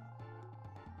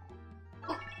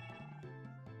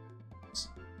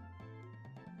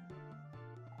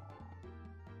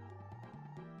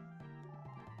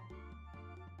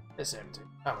 It's empty.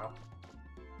 Oh well.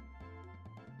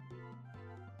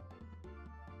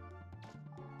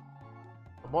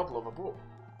 A model of a boat.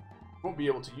 Won't be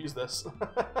able to use this.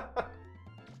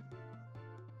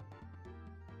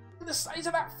 The size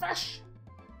of that fish!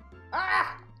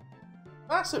 Ah!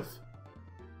 Massive!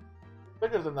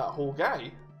 Bigger than that whole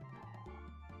guy.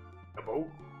 A boat?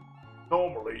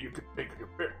 Normally you could take your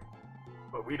pick,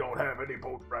 but we don't have any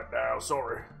boats right now,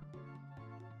 sorry.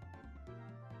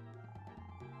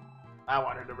 I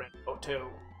wanted to rent a boat too,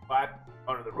 but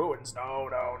under the ruins, no,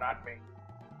 not me.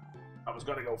 I was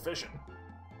gonna go fishing.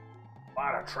 A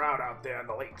lot of trout out there in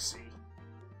the lake, see?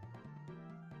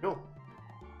 Cool.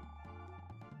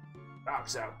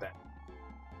 Docks out there.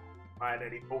 Find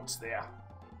any boats there.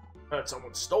 Heard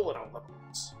someone stole it on the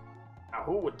boats. Now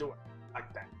who would do it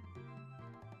like that?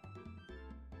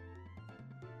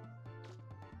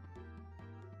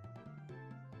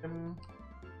 I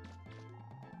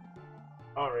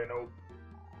already know.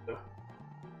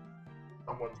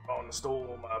 Someone's gone and stole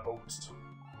all my boats.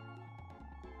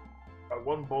 Got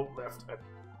one boat left.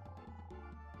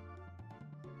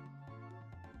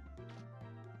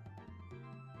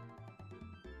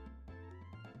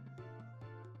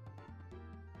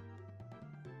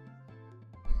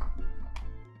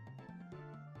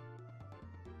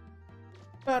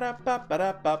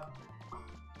 Ba-da-ba-ba-da-ba.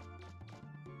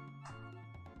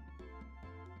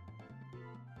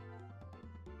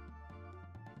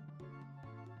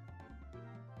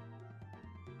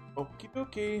 Okie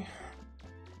dokie.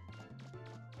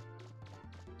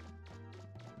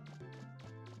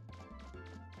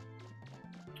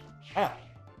 Ah.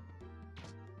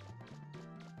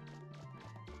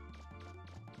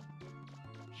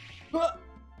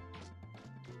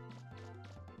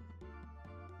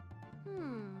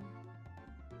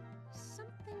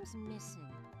 Something's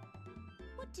missing.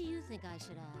 What do you think I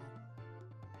should add?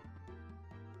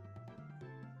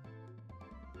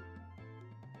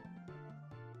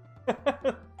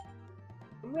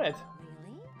 Red.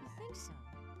 Really? You think so?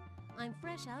 I'm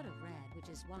fresh out of red, which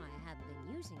is why I haven't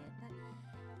been using it, but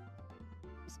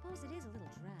I suppose it is a little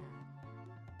drab.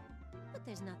 But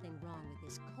there's nothing wrong with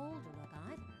this colder look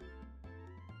either.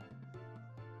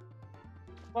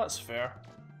 That's fair.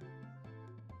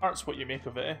 Art's what you make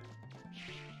of it, eh?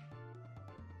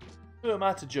 Who am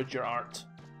I to judge your art?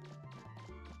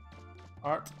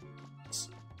 Art. It's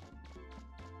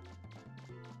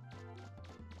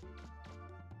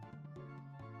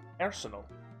personal.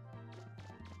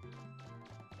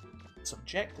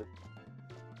 Subjective.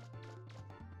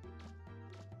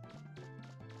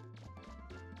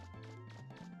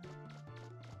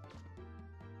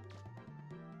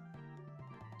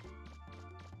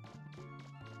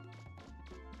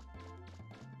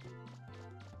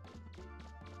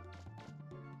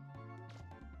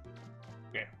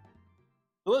 Okay.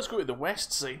 So let's go to the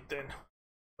west side then.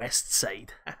 West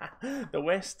side. The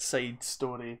west side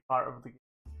story part of the game.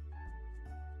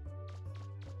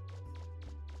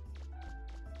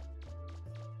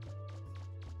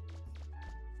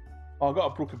 Oh, I got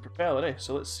a broken propeller, eh?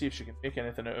 So let's see if she can make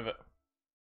anything out of it.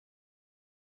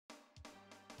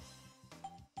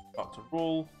 Got to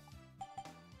roll.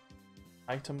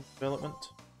 Item development.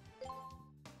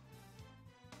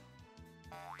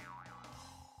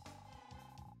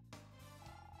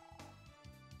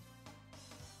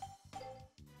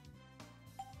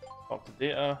 Up to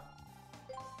data.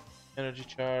 Energy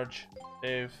charge.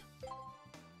 Save.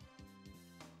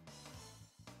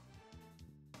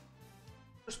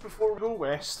 Just before we go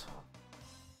west.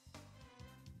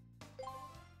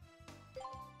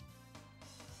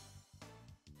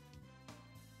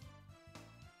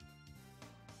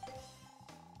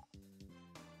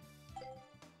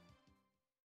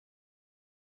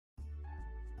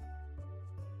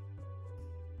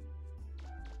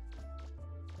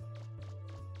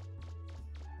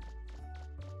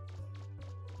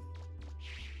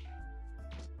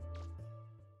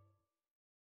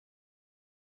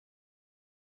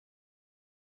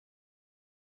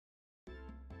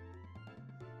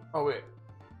 Oh wait.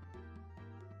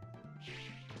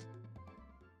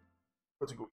 Got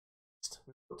to go east.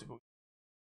 We've got to go.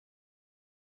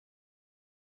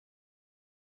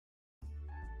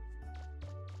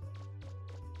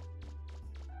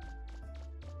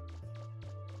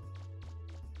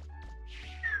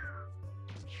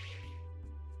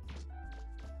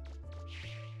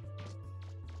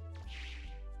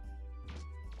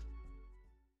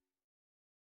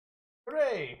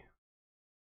 Hooray!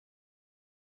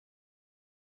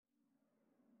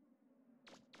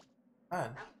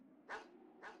 Man.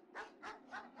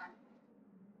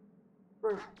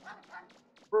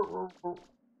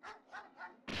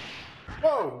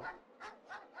 Whoa!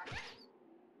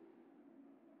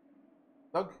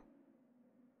 Doug?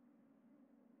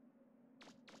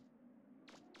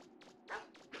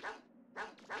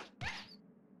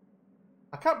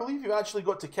 I can't believe you actually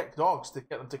got to kick dogs to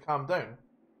get them to calm down.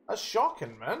 That's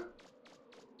shocking, man.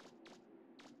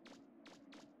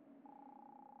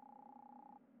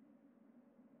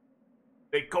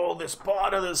 They call this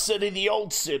part of the city the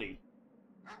Old City.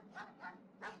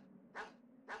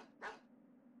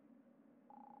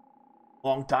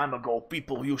 Long time ago,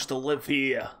 people used to live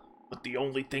here, but the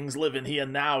only things living here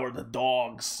now are the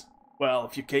dogs. Well,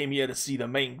 if you came here to see the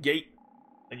main gate,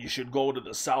 then you should go to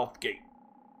the south gate.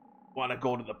 Want to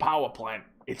go to the power plant?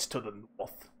 It's to the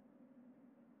north.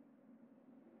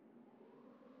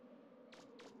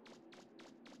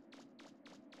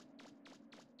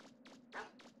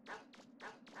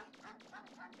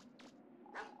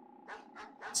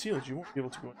 Sealed, you won't be able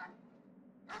to go in.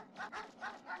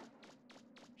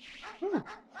 Ooh.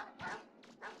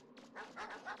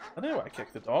 I know why I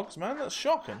kicked the dogs, man. That's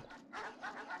shocking.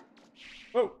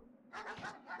 Whoa.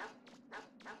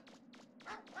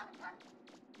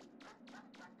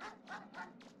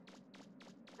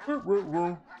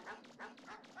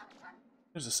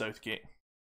 There's the south gate.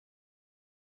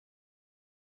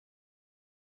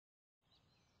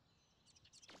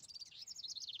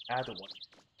 I don't want.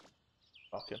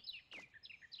 Okay.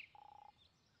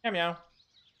 Meow meow.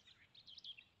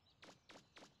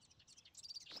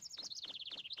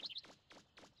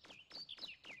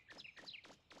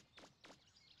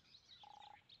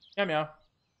 Meow meow.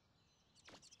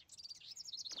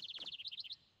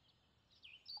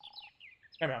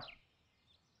 Meow meow.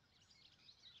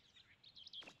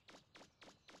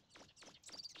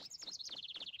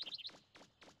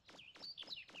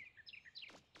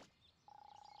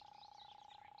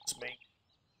 It's me.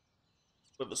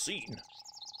 For the scene.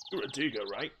 You're a digger,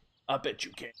 right? I bet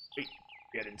you can't wait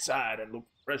to get inside and look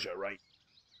for treasure, right?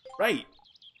 Right.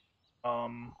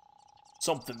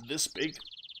 Something this big?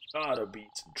 Gotta be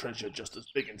some treasure just as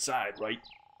big inside, right?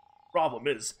 Problem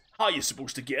is, how you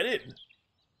supposed to get in?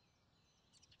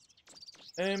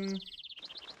 I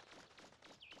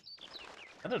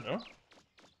don't know.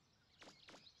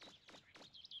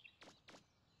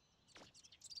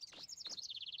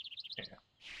 Yeah.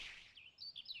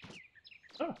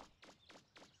 Oh.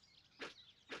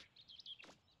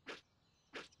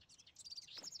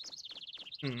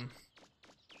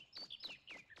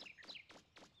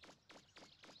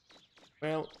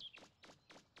 Well,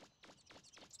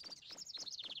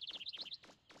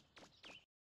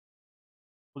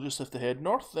 we'll just have to head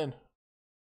north then.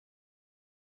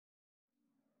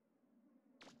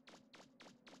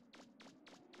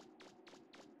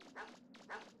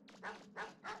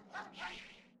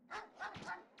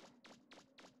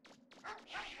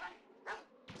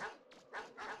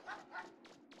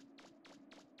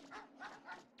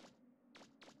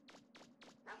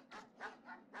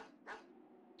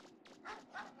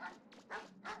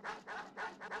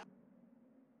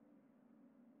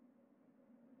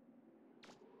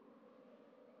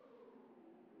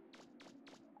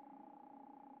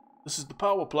 This is the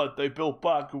power plant they built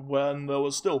back when there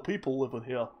were still people living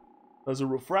here. There's a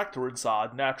refractor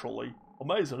inside, naturally.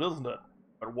 Amazing, isn't it?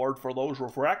 But word for those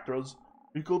refractors,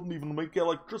 we couldn't even make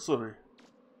electricity.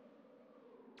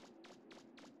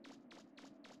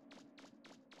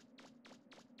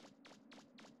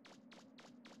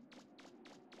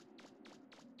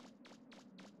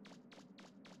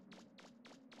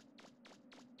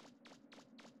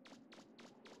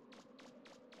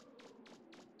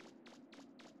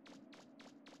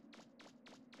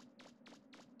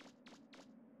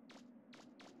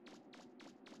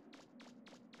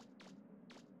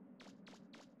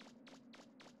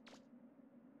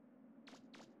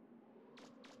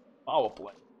 Power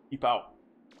plant. Keep out.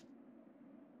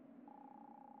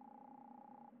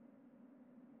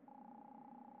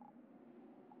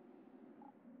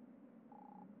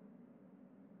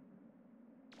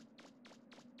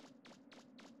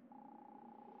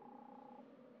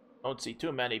 Don't see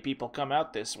too many people come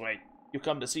out this way. You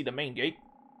come to see the main gate?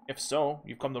 If so,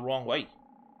 you've come the wrong way.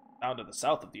 Down to the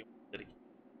south of the old city.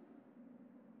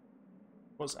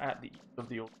 What's at the east of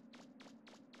the old city?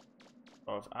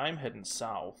 So if I'm heading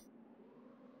south,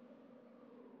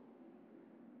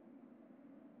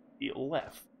 the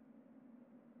left.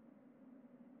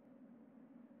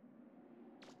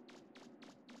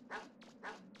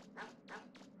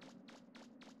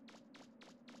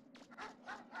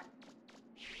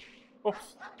 Oh.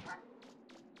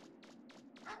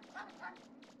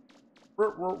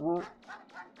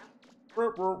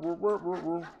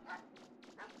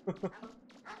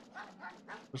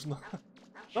 There's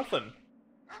nothing.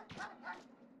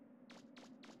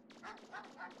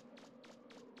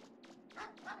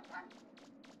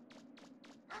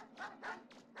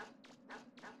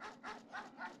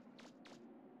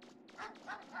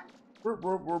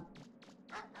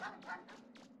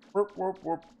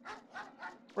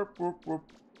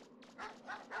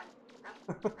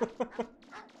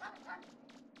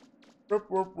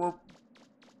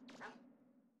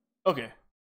 Okay.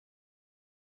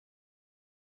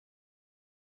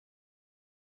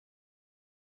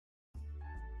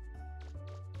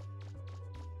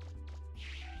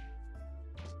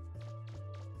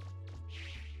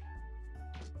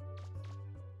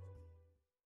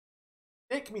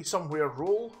 Take me somewhere,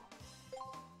 roll.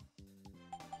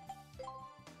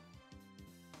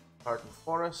 Garden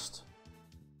Forest.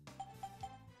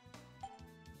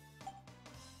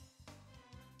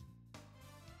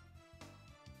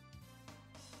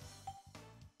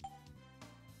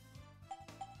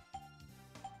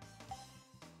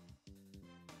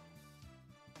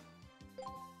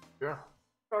 Yeah,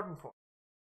 Garden Forest.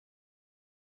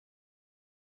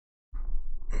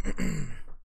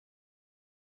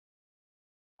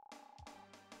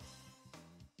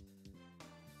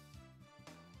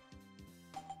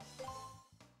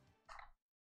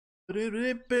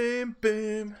 Bam,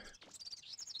 bam.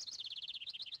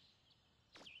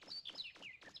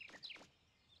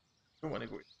 Don't want to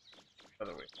go the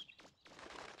other way.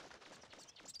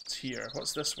 It's here.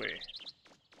 What's this way?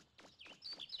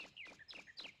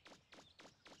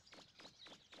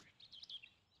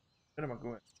 Where am I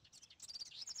going?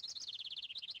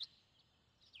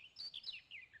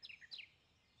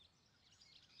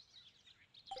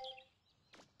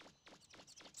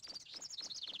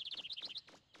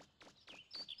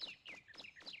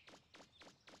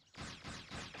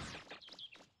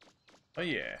 Oh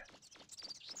yeah.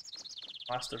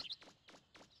 Master.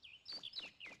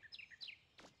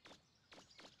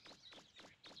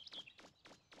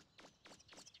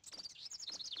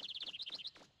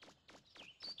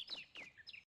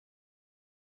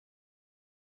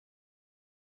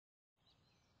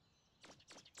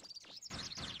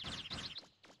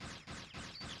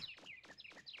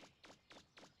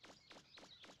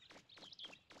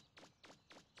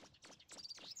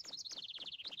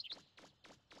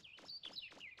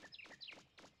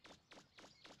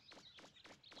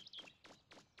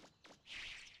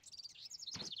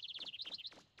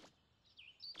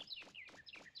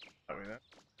 I mean that.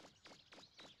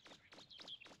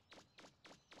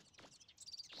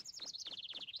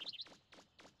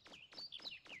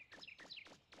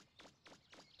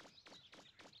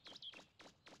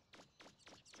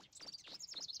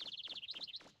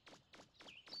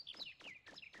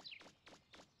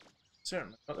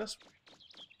 Certainly, not this one.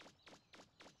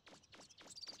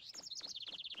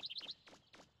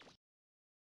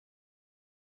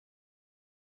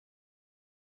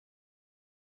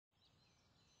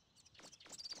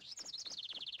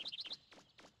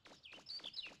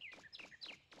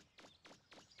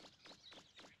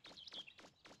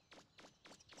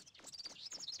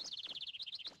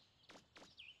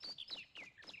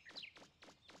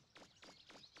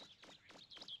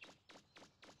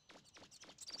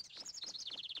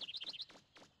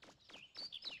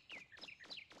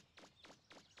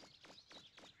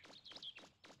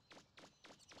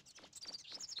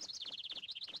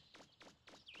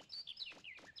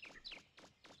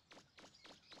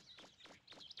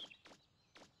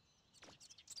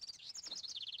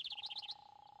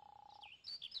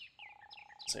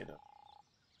 Say that.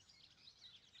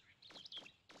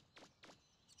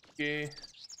 Okay.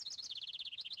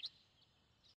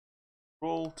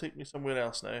 Roll, take me somewhere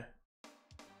else now.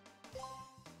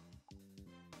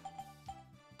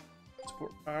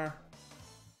 Support bar.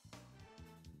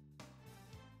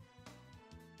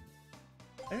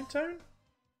 Downtown?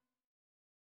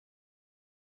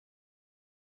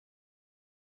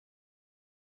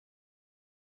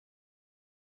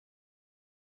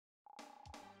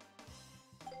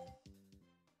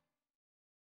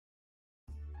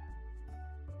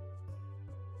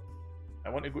 I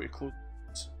want to go to close.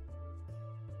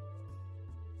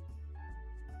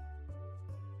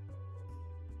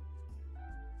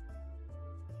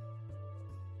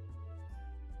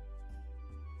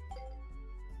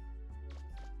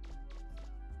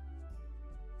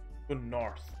 Go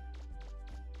north.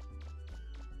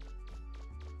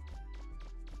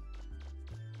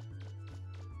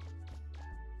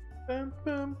 Bum,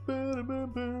 bum, bum,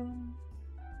 bum, bum.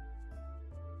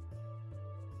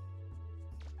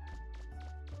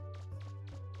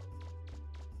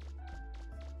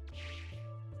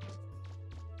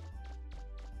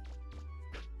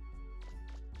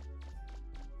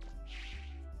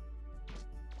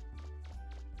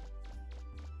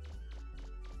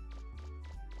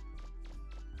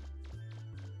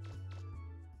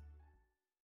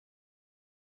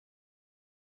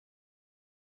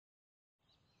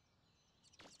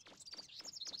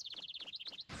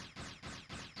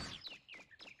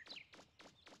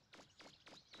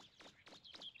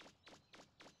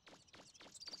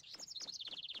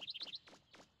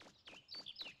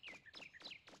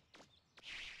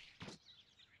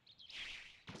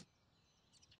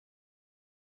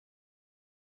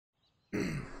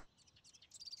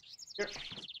 Here,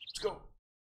 let's go.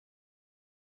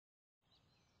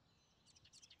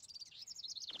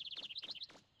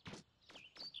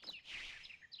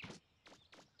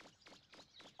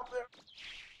 Up there.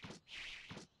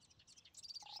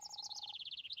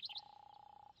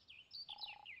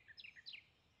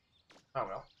 Oh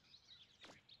well.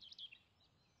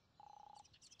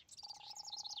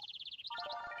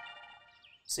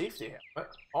 Safety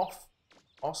helmet off.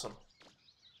 Awesome.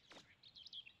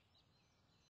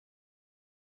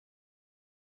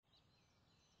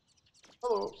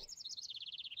 Hello.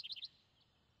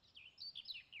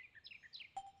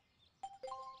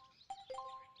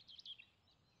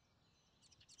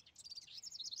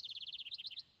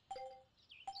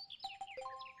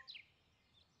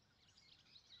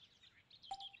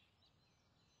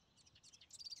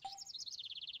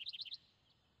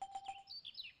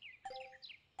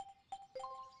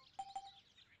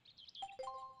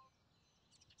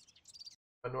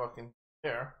 I know I can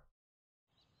there.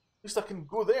 At least I can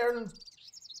go there and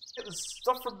get the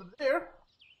stuff from there.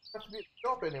 Don't have to be at the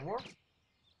shop anymore.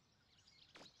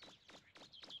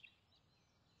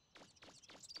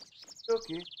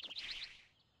 Okay.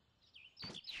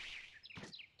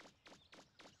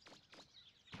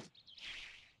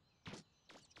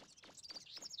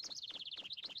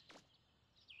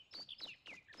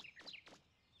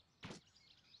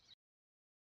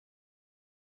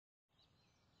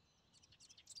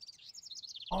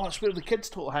 Oh, it's where the kids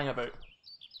total hang about.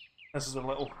 This is a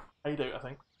little hideout, I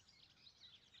think.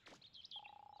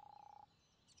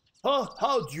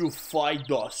 How'd you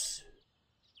find us?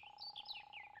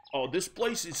 Oh, this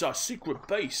place is our secret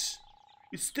base.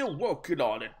 We're still working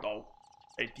on it, though.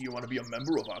 Hey, do you want to be a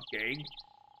member of our gang?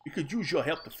 We could use your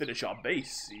help to finish our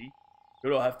base, see? You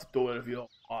don't have to do it if you don't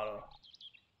wanna.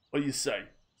 What do you say?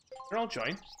 Here, I'll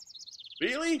join.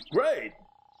 Really? Great!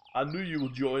 I knew you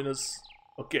would join us.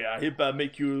 Okay, I hereby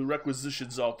make you a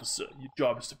requisitions officer. Your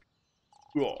job is to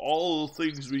do all the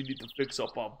things we need to fix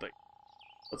up our base.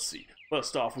 Let's see.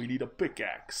 First off, we need a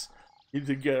pickaxe. You need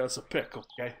to get us a pick,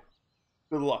 okay?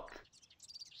 Good luck.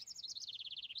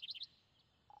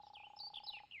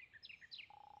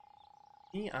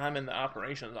 I'm in the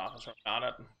operations office right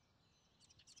now.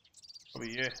 What about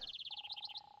you?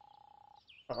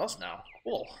 Oh, that's now.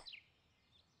 Cool.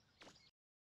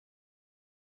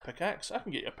 Pickaxe? I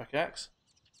can get you a pickaxe.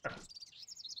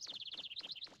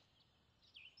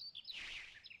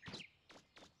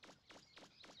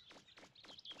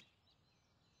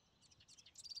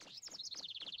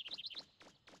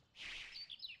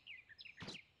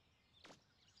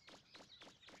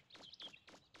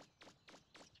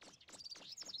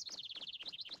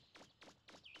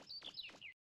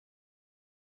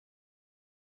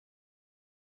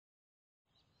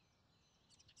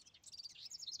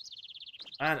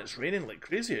 Man, it's raining like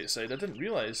crazy outside. I didn't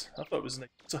realise. I thought it was nice.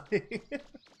 Yeah.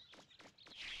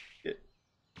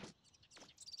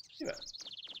 Leave it.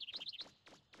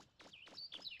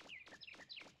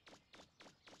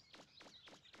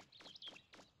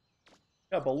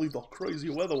 Can't believe the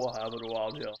crazy weather we're having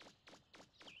around here.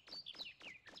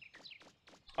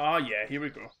 Ah, yeah, here we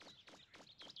go.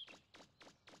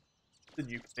 The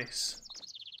new place.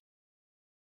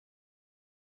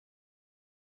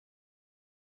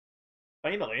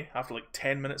 Finally, after like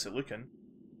 10 minutes of looking.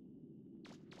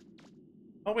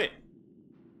 Oh wait.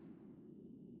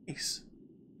 Nice.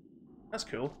 That's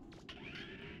cool.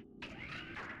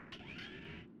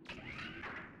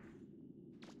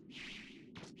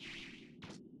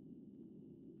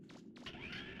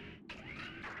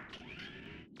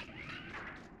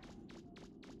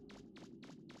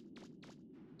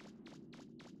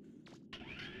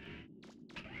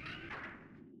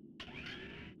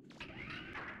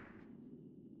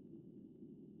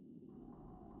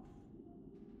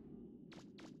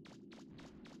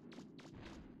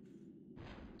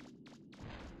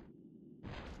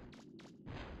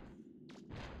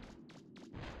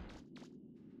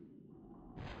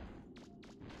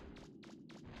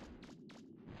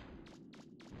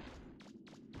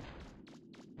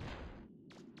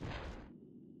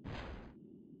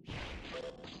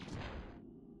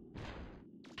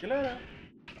 See you later.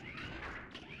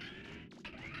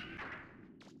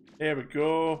 There we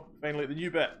go. Finally, the new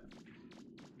bit.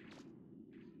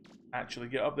 Actually,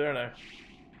 get up there now.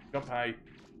 Jump high.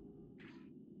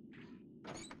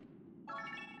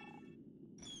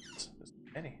 There's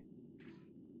many.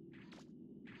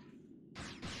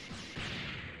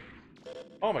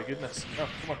 Oh my goodness. Oh,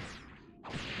 come on.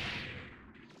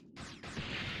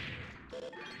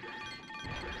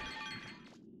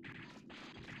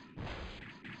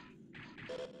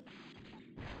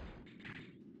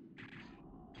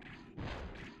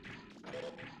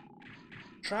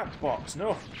 Trapped box,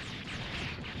 no.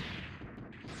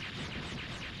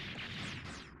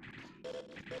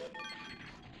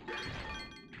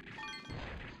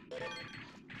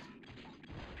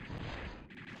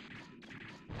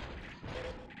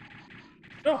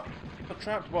 No, a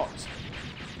trapped box.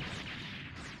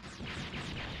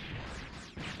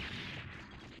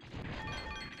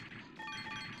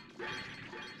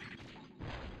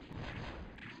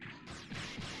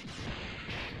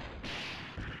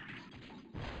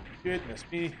 Goodness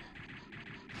me.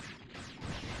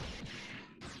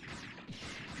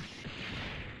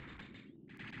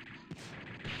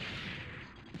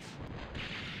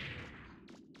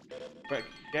 Quick,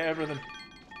 get everything.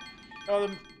 Oh,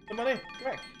 the money,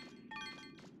 quick.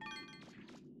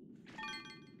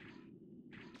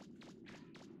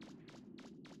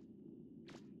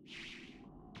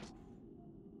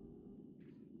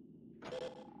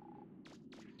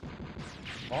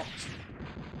 Box.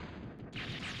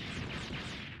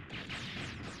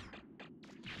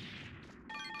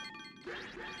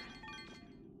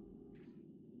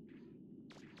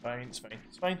 Fine, it's fine,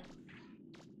 it's fine.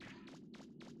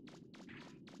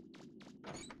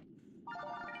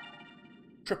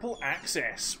 Triple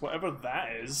access, whatever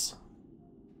that is.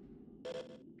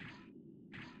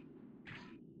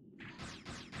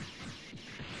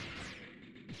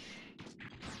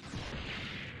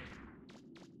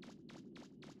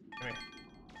 Come here.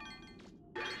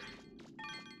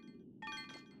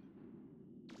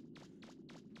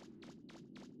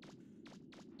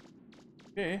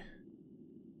 Okay.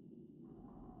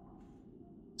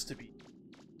 It's to be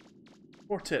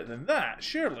more to it than that,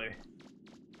 surely.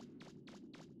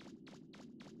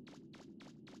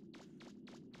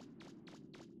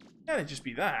 Can't it just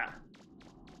be that?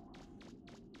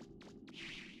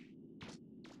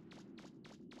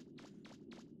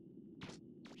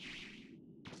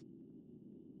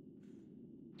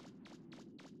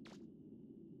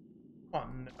 Oh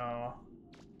no.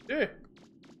 Dude.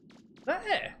 That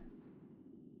it?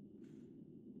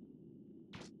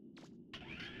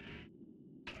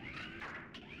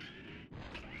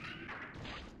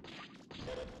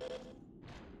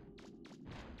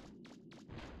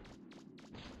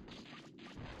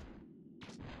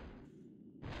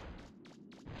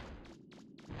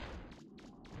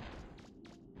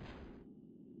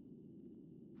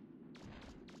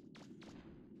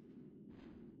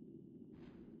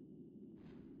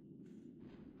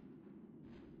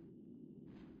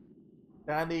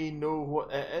 Danny know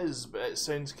what it is, but it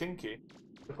sounds kinky.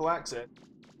 Triple accent.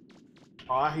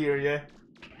 Oh, I hear you.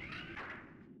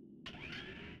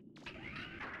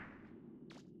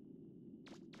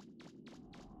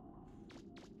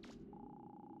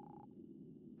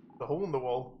 The hole in the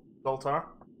wall, Zoltar.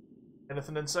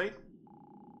 Anything inside?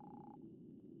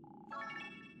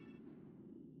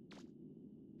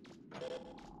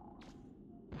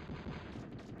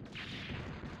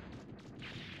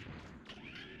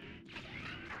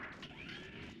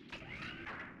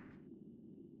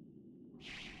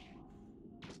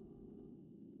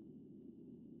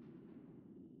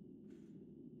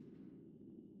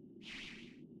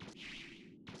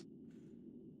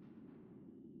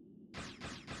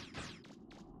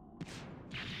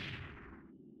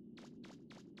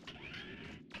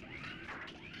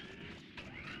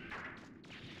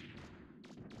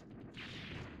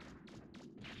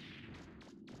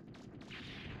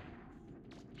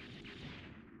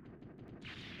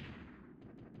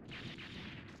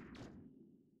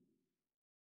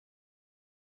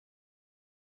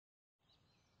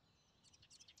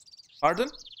 Pardon?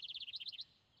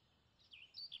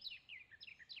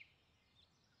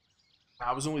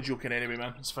 I was only joking anyway,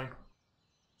 man. It's fine.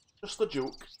 Just a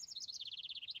joke.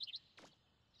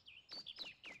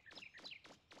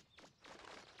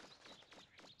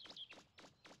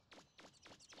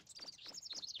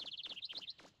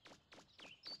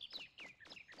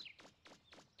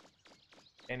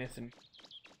 Anything.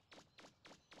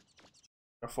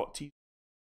 Or 14.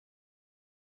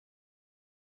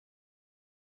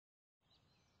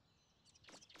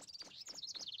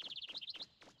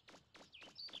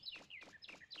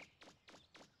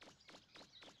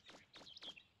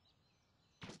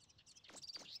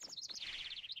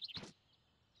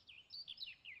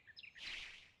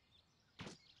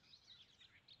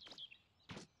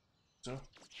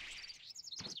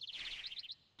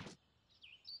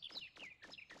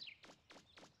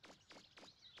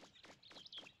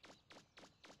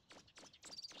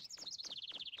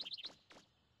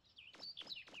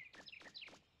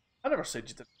 never said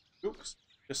you didn't make jokes.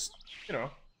 Just, you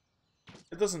know,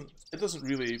 it doesn't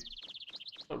really, it's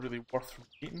not really worth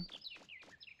repeating.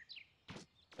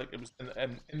 Like it was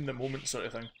in the moment sort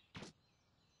of thing.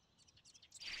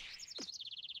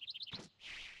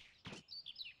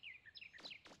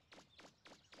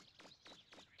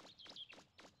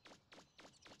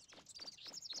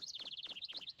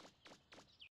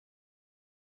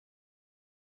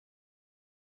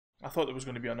 I thought there was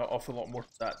going to be an awful lot more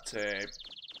to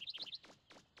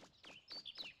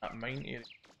that mine area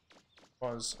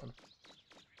was.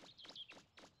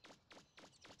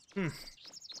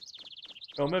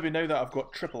 Well, maybe now that I've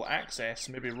got triple access,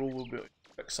 maybe Roll will be able to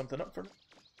fix something up for me.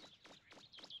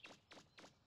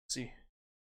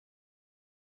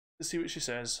 Let's see what she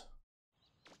says.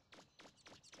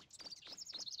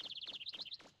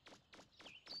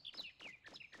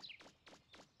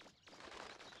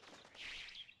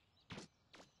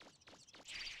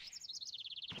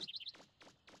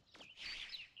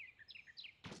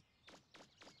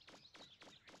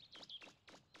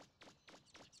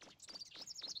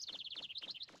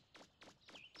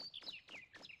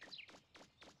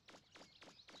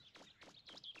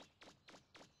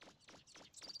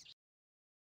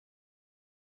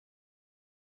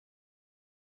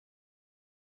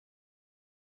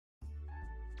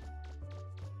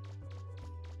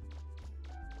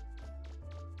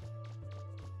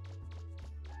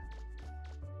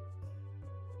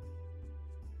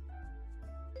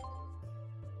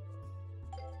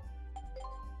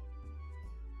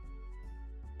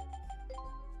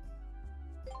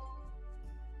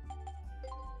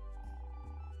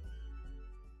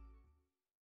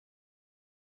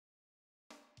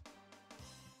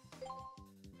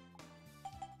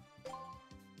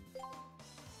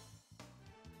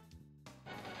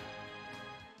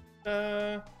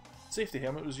 Safety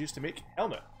helmet was used to make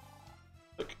helmet.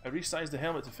 Look, I resized the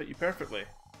helmet to fit you perfectly.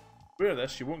 Wear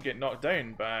this, you won't get knocked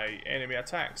down by enemy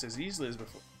attacks as easily as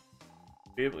before.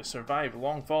 You'll be able to survive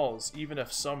long falls, even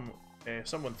if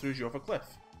someone throws you off a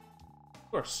cliff.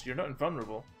 Of course, you're not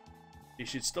invulnerable. You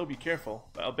should still be careful,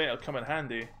 but I'll bet it'll come in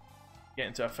handy to get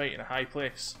into a fight in a high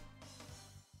place.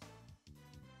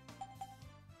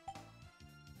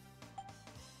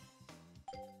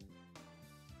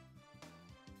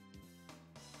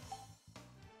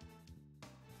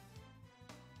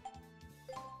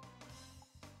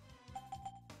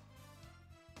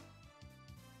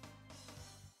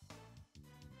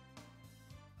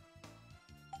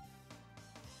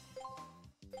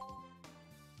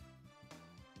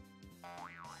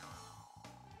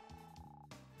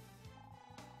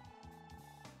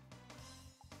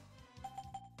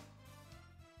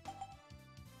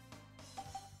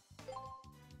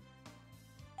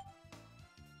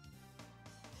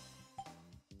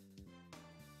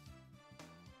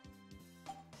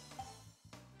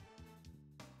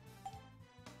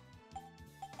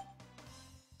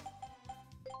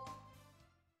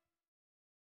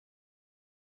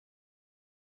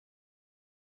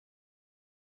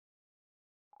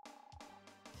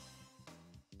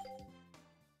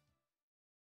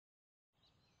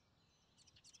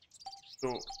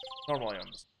 So, normal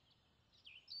items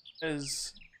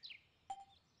is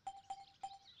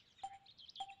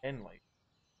N light.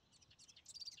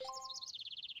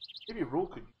 Maybe Roll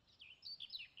could.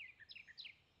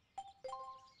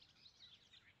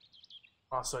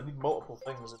 Ah, so I need multiple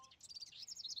things.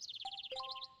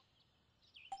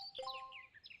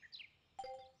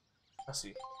 I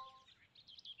see.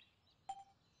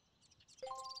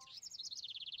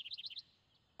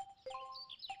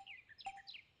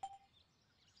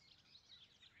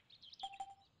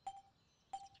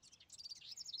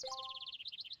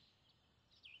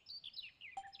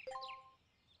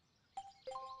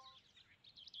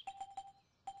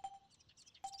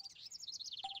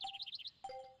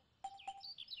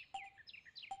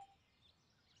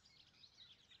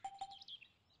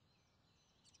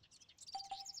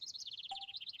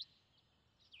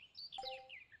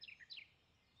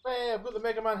 Hey, I've got the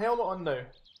Mega Man helmet on now.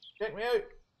 Check me out.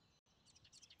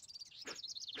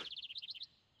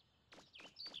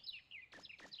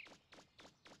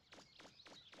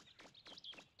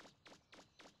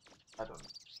 I don't know.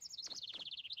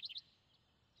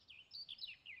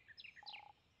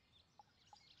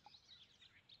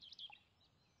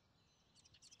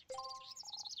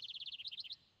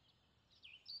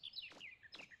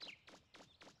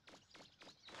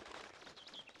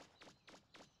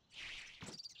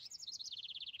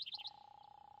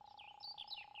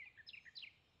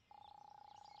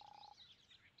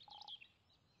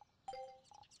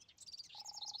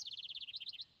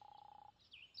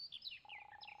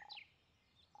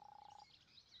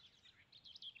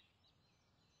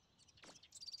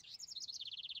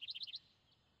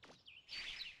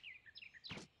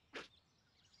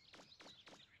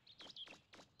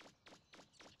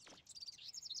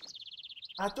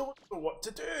 I don't know what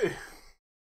to do.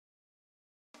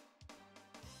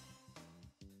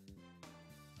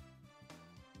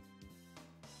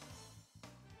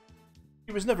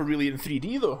 He was never really in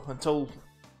 3D though, until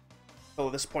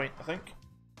this point, I think.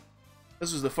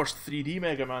 This was the first 3D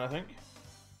Mega Man, I think.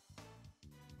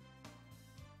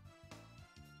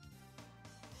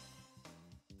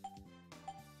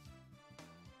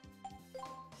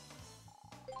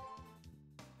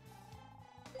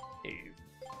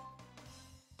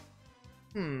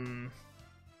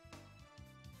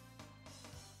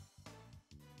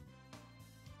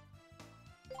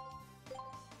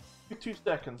 Give me 2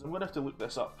 seconds, I'm gonna have to look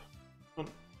this up. Don't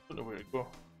know where to go.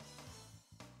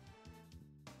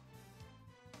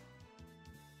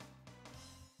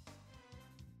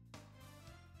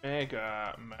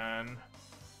 Mega Man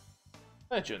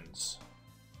Legends.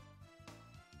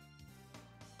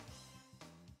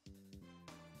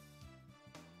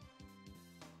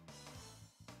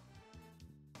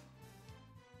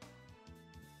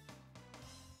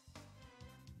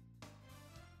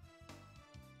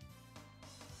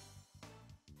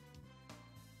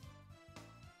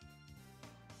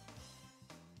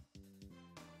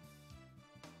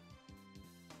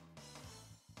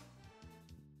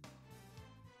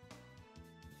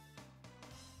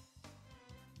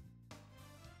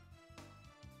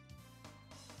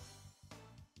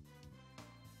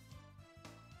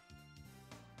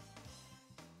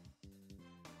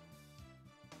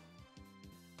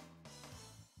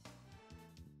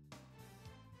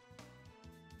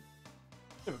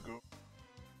 There we go.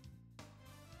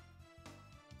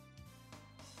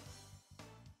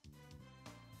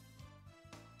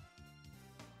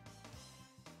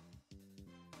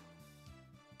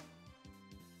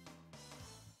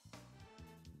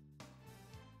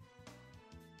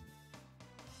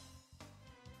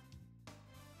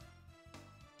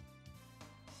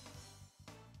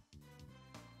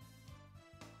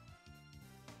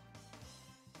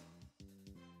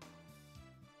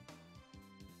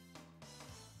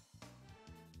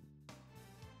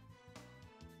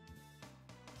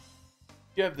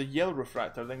 You have the yellow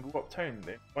refractor, then go uptown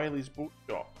there, Wiley's boat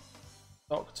shop.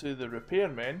 Talk to the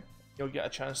repairman, you'll get a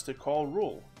chance to call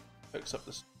roll. Picks up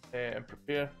this and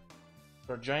prepare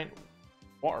for a giant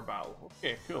water battle.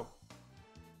 Okay, cool.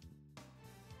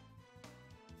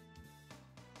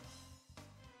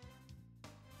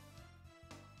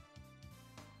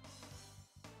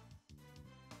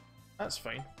 That's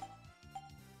fine.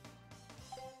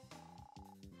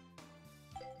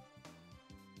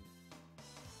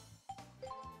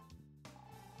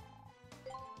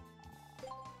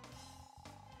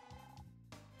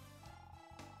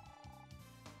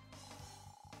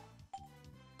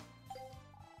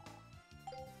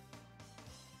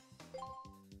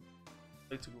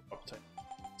 I'd like to go uptown.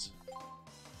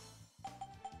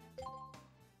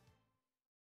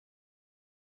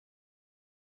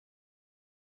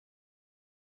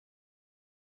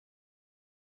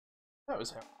 That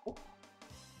was helpful.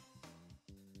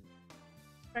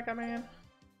 MegaMan.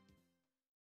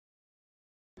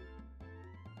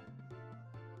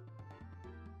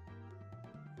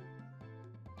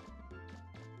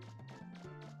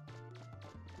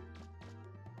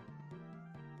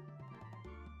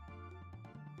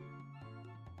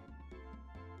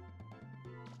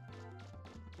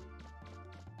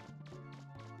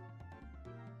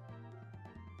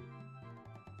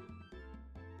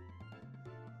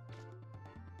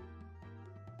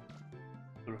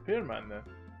 The repairman then.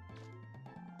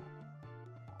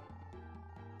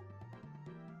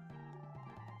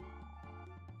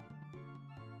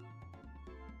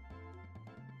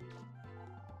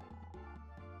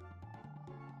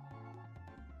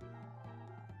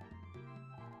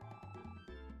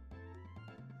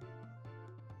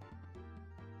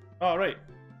 Oh right,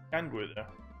 can go there.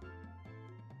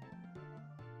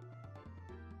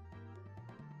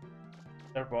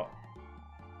 Airport.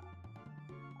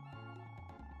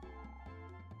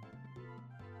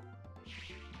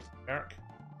 Eric.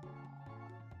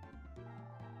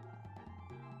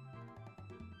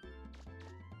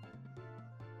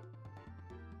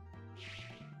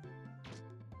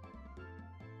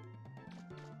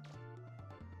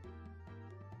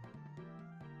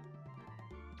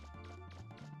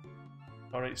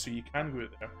 Alright, so you can go out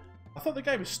there. I thought the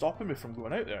guy was stopping me from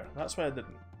going out there. That's why I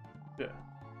didn't do it.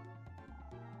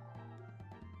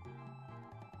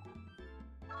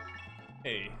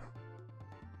 Hey.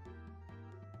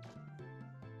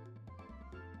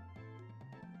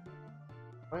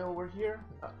 While we're here,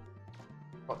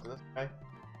 talk to this guy.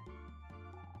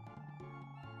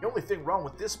 The only thing wrong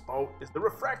with this boat is the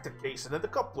refractor casing and the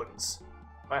couplings.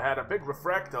 If I had a big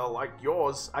refractor like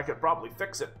yours, I could probably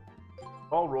fix it.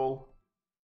 Call roll.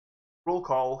 Roll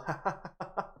call.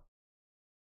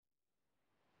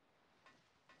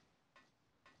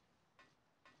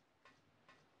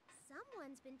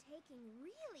 Someone's been taking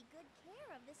really good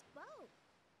care of this boat.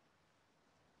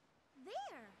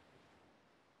 There!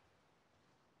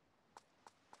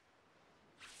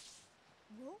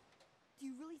 Well, do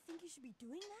you really think you should be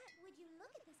doing that? Would you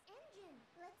look at this engine?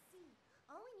 Let's see.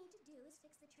 All we need to do is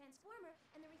fix the transformer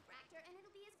and the refractor, and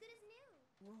it'll be as good as new.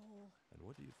 Roll. And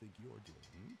what do you think you're doing,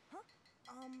 hmm? Huh?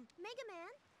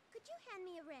 MegaMan, could you hand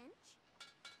me a wrench?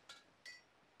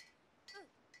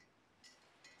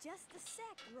 Just a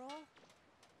sec, Roll.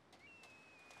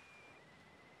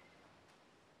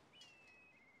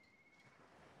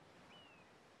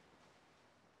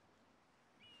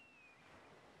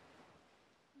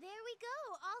 There we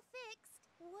go, all fixed.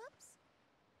 Whoops.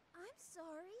 I'm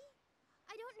sorry.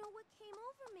 I don't know what came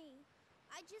over me.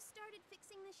 I just started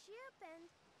fixing the ship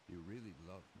and... You really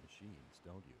love machines,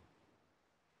 don't you?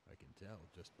 I can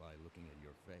tell just by looking at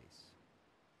your face.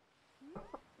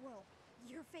 Well,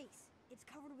 your face. It's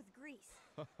covered with grease.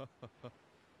 I'm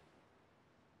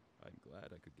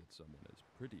glad I could get someone as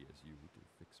pretty as you to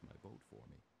fix my boat for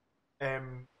me.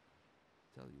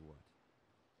 Tell you what.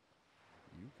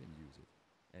 You can use it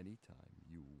anytime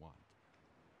you want.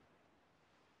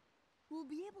 We'll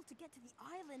be able to get to the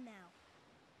island now.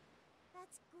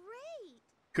 That's great.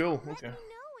 Cool, Let okay. me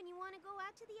know when you want to go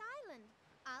out to the island.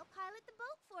 I'll pilot the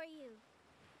boat for you.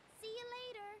 See you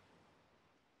later.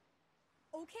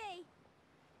 Okay.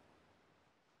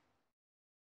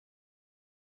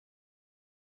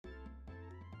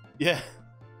 Yeah.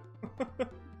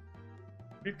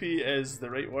 Creepy is the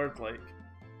right word, like.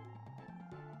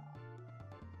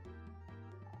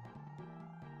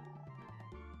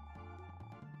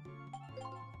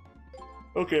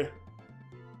 Okay.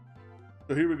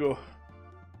 So here we go.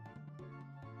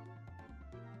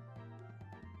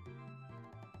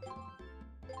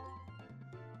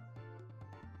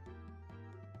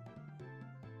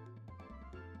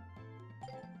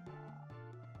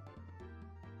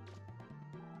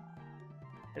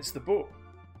 It's the boat.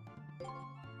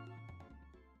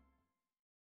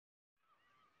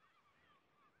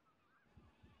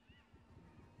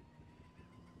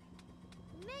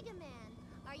 MegaMan,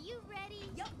 are you ready?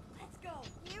 Yup, let's go.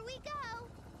 Here we go.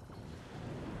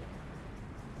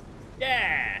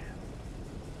 Yeah!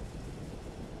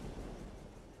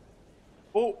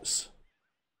 Boats.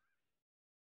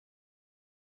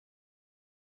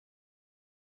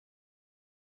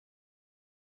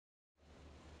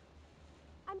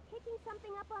 I'm picking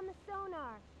something up on the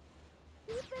sonar.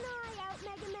 Keep an eye out,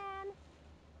 MegaMan.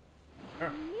 I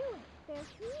knew it. They're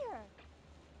here.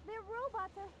 Their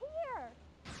robots are here.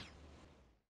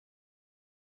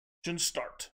 Mission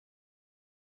start.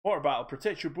 Water battle.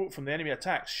 Protect your boat from the enemy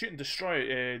attacks. Shoot and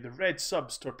destroy the red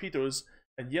subs, torpedoes,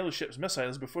 and yellow ship's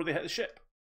missiles before they hit the ship.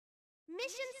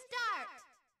 Mission start.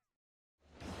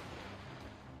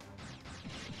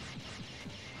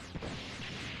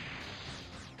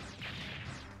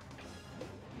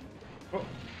 Oh.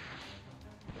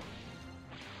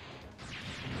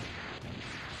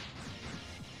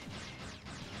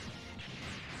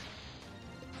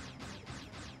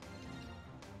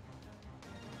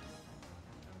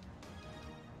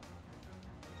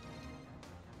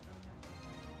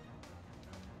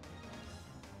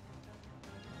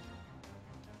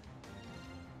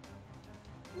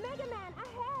 MegaMan,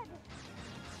 ahead.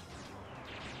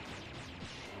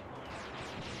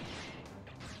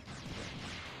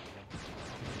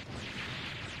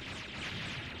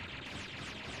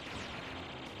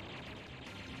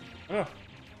 Oh.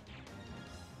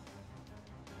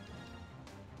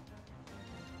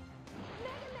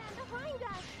 MegaMan, behind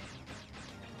us.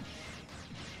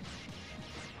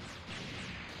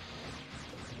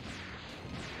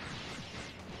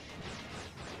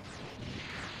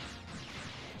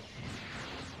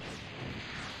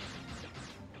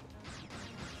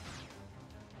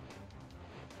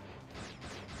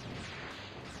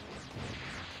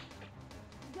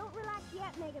 Don't relax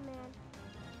yet, MegaMan.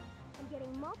 I'm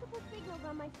getting multiple signals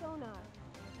on my sonar.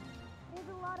 There's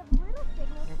a lot of little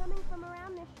signals coming from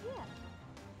around this ship.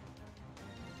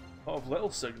 A lot of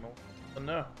little signal. Oh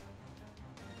no.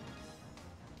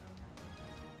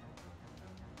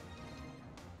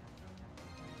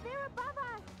 They're above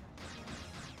us.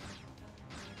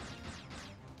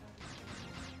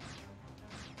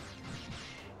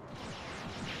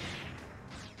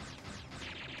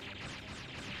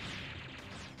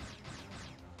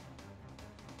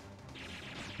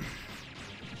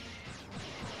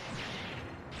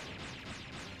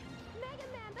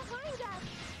 MegaMan, behind us.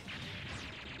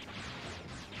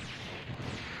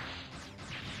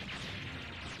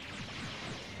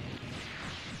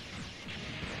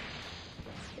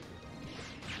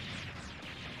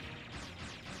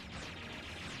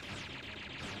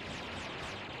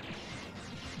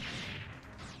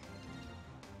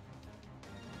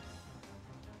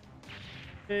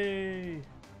 Hey!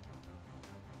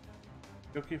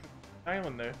 You okay for the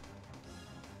island now?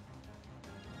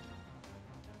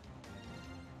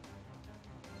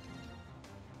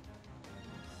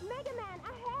 MegaMan,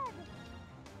 ahead!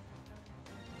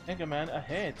 MegaMan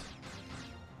ahead.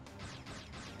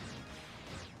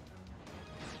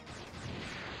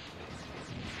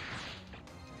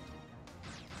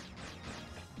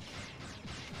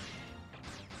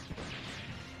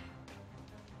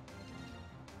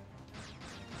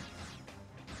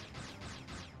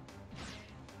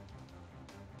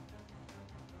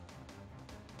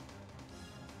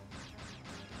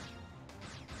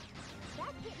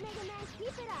 That's it, MegaMan, keep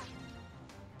it up!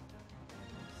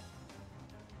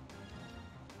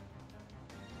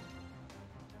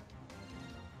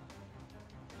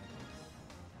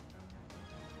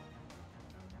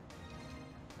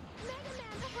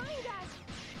 MegaMan, behind us!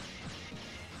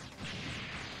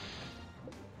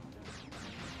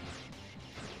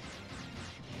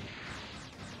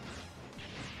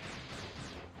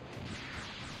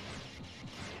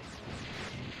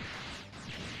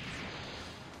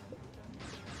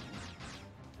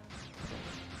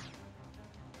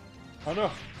 Oh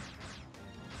no!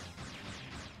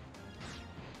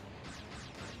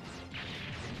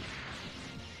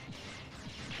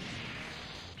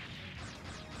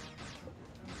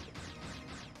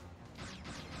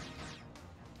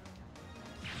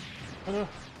 Oh no!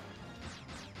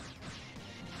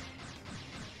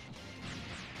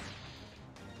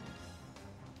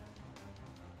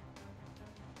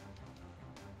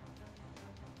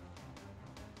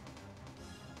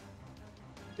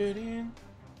 Get in!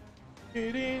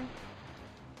 Get in!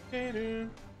 Get in!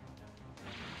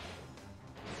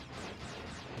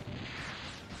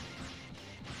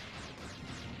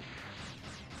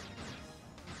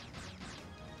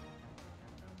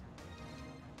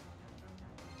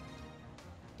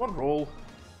 One roll.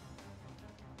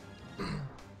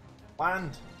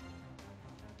 Land.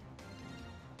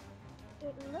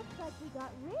 It looks like we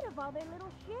got rid of all their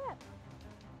little ships.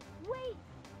 Wait!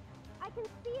 I can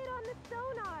see it on the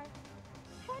sonar!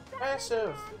 Heads up,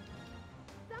 Massive. MegaMan!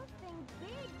 Something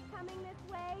big's coming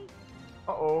this way!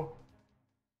 Uh-oh.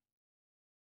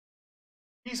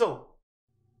 Diesel.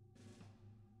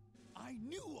 I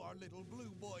knew our little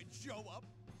blue boy'd show up.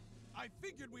 I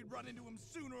figured we'd run into him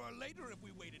sooner or later if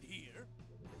we waited here.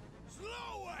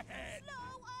 Slow ahead!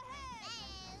 Slow ahead!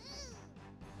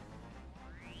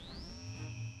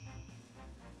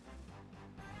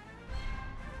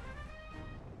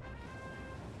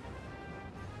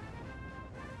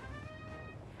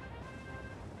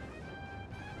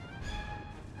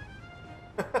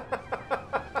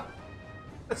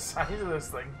 The size of this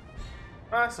thing.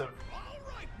 Massive. All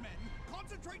right, men.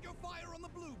 Concentrate your fire on the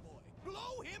blue boy.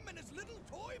 Blow him and his little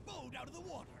toy boat out of the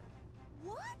water.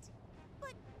 What?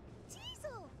 But,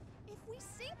 Diesel, if we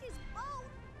sink his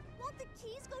boat, won't the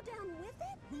keys go down with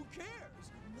it? Who cares?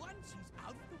 Once he's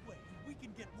out of the way, we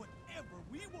can get whatever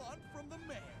we want from the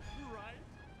mayor, right?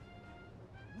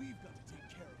 We've got to take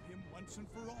care of him once and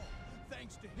for all.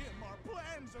 Thanks to him, our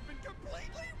plans have been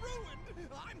completely ruined.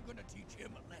 I'm gonna teach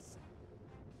him a lesson.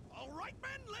 All right,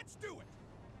 men, let's do it.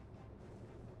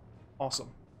 Awesome.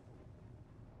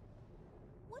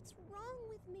 What's wrong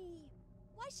with me?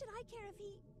 Why should I care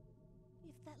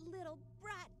if that little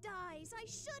brat dies? I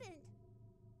shouldn't.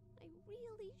 I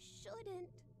really shouldn't.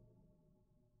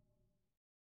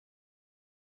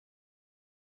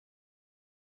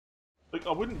 Look,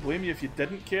 I wouldn't blame you if you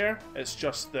didn't care. It's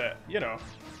just that, you know.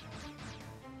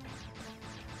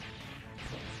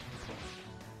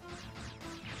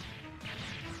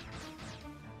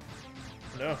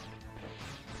 No.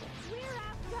 We're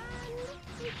outgunned!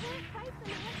 We can't fight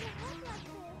them head-to-head like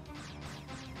this!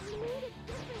 We need a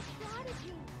different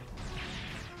strategy!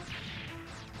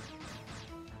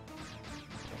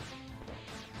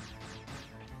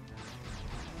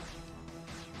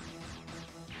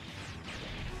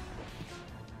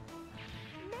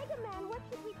 MegaMan, what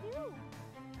should we do?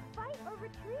 Fight or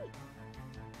retreat?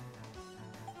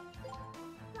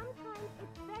 Sometimes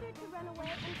it's better to run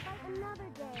away and fight another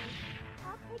day.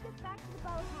 I'll take us back to the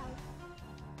boathouse.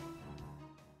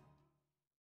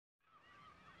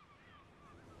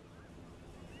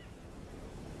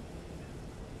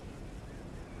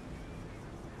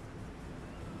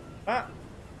 Ah!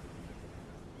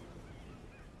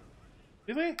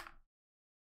 Really?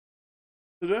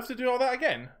 Did we have to do all that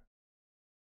again?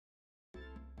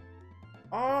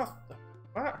 Oh,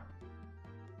 what?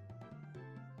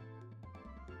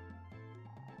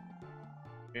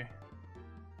 Okay.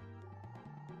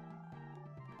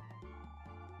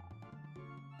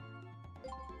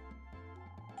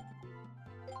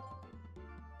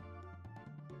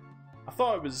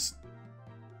 thought it was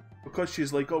because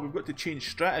she's like, oh, we've got to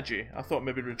change strategy. I thought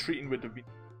maybe retreating would have been.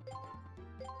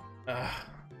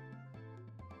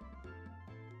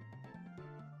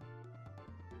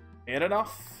 Fair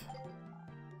enough.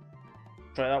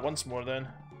 Try that once more then.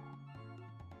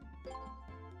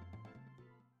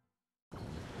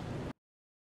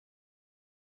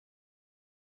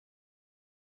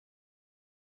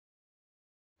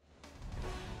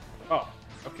 Oh,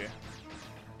 okay.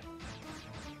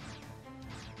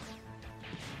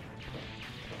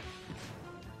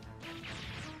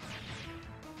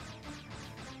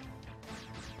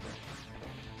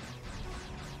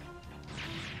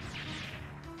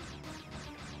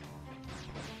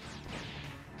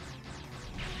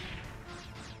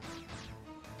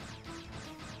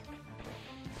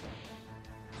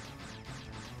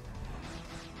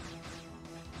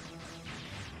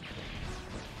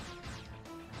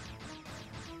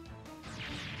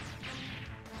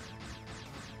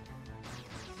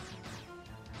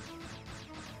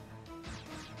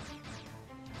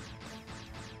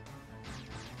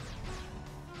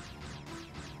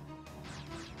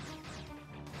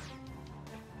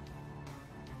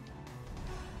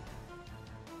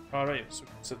 Alright, so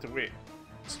set the wait.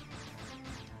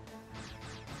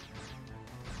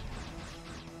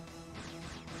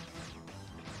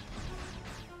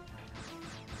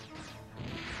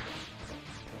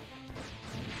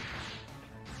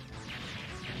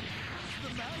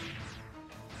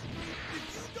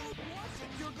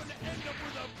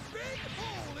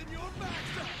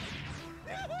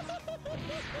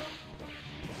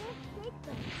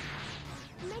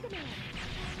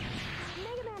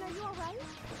 MegaMan, are you alright?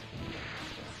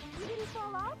 You didn't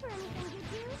fall off or anything, did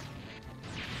you?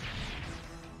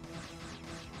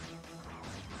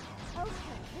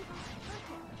 Okay, this is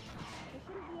perfect. They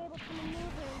shouldn't be able to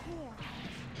maneuver in here.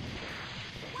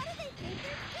 What do they think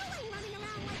they're doing running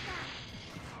around like that?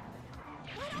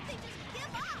 Why don't they just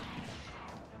give up?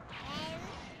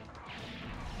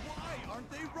 Why aren't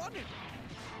they running?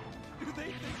 Do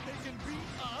they think they can beat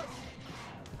us?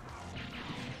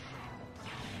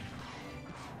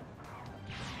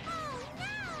 Oh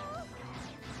no!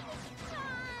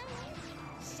 Tron!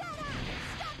 Shut up!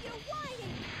 Stop your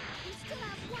whining! We still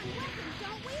have one weapon,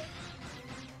 don't we?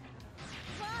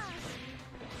 Boss,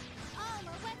 all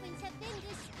our weapons have been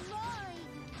destroyed.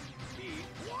 Be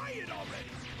quiet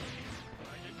already! I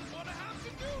didn't want to have to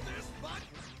do this, but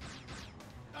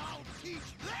I'll teach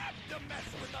them to mess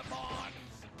with the pawns!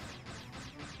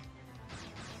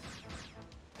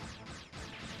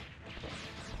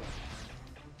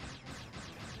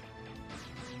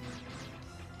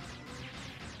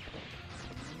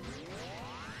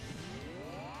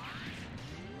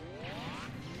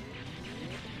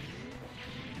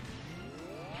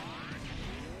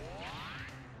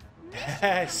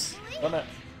 Yes! Done it.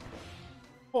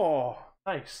 Oh,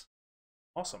 nice.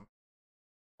 Awesome.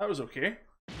 That was okay.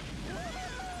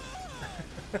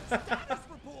 Status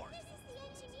report! This is the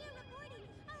engineer reporting.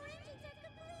 Our engines are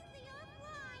completely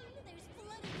offline. There's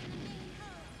flooding in the main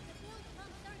hull. The fuel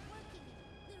pumps aren't working.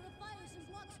 There are fires in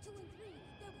blocks 2 and 3.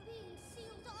 They're being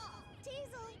sealed off.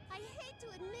 Teasel, I hate to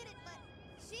admit it, but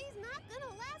she's not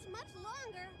gonna last much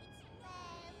longer.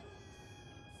 Sir,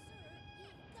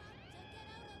 you've got to get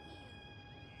out of here.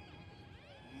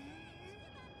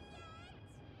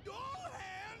 All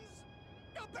hands!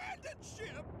 Abandon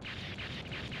ship!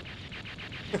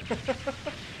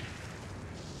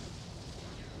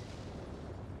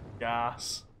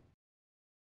 Gas.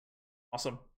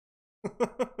 Awesome.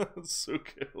 So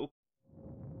cool.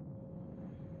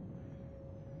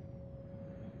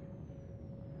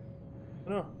 I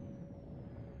know.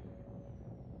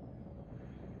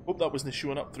 Hope that wasn't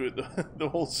showing up through the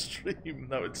whole stream.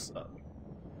 That would suck.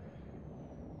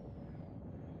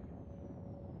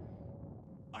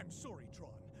 I'm sorry, Tron.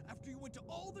 After you went to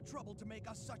all the trouble to make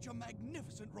us such a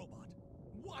magnificent robot.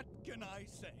 What can I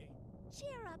say?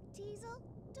 Cheer up, Teasel.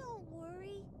 Don't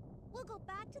worry. We'll go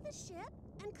back to the ship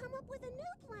and come up with a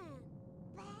new plan.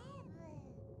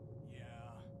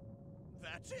 Yeah,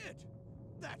 that's it.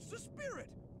 That's the spirit.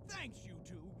 Thanks, you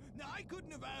two. Now, I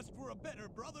couldn't have asked for a better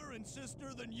brother and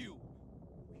sister than you.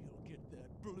 We'll get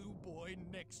that blue boy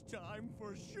next time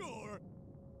for sure.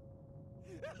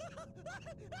 Don't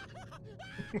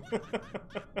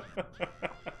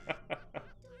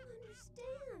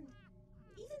understand.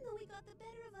 Even though he got the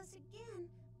better of us again,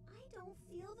 I don't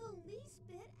feel the least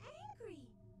bit angry.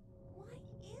 Why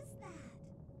is that?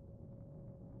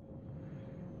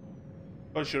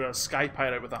 Because you're a sky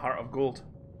pirate with a heart of gold.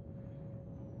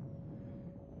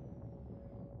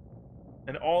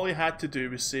 And all he had to do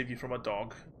was save you from a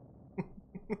dog.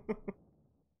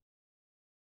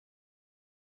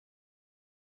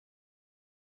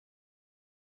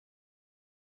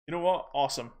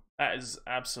 awesome. That is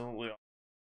absolutely awesome.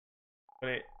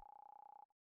 Right.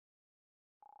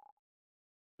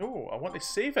 Oh, I want to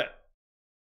save it.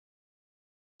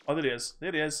 Oh, there he is.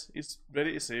 There he is. He's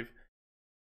ready to save.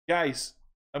 Guys,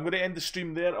 I'm going to end the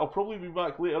stream there. I'll probably be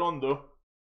back later on, though.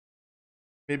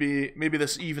 Maybe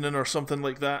this evening or something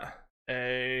like that.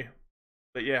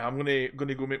 But yeah, I'm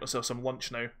gonna go make myself some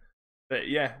lunch now. But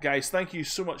yeah, guys, thank you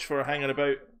so much for hanging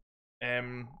about.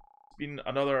 It's been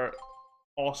another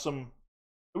awesome.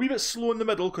 A wee bit slow in the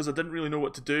middle because I didn't really know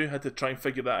what to do. I had to try and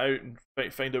figure that out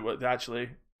and find out where to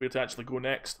actually go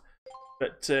next.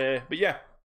 But yeah,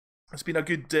 it's been a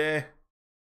good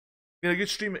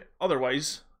stream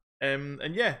otherwise.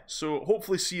 And yeah, so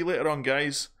hopefully see you later on,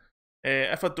 guys.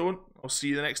 If I don't, I'll see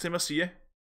you the next time I see you.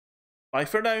 Bye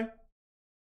for now.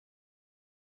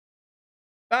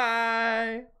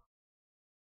 Bye.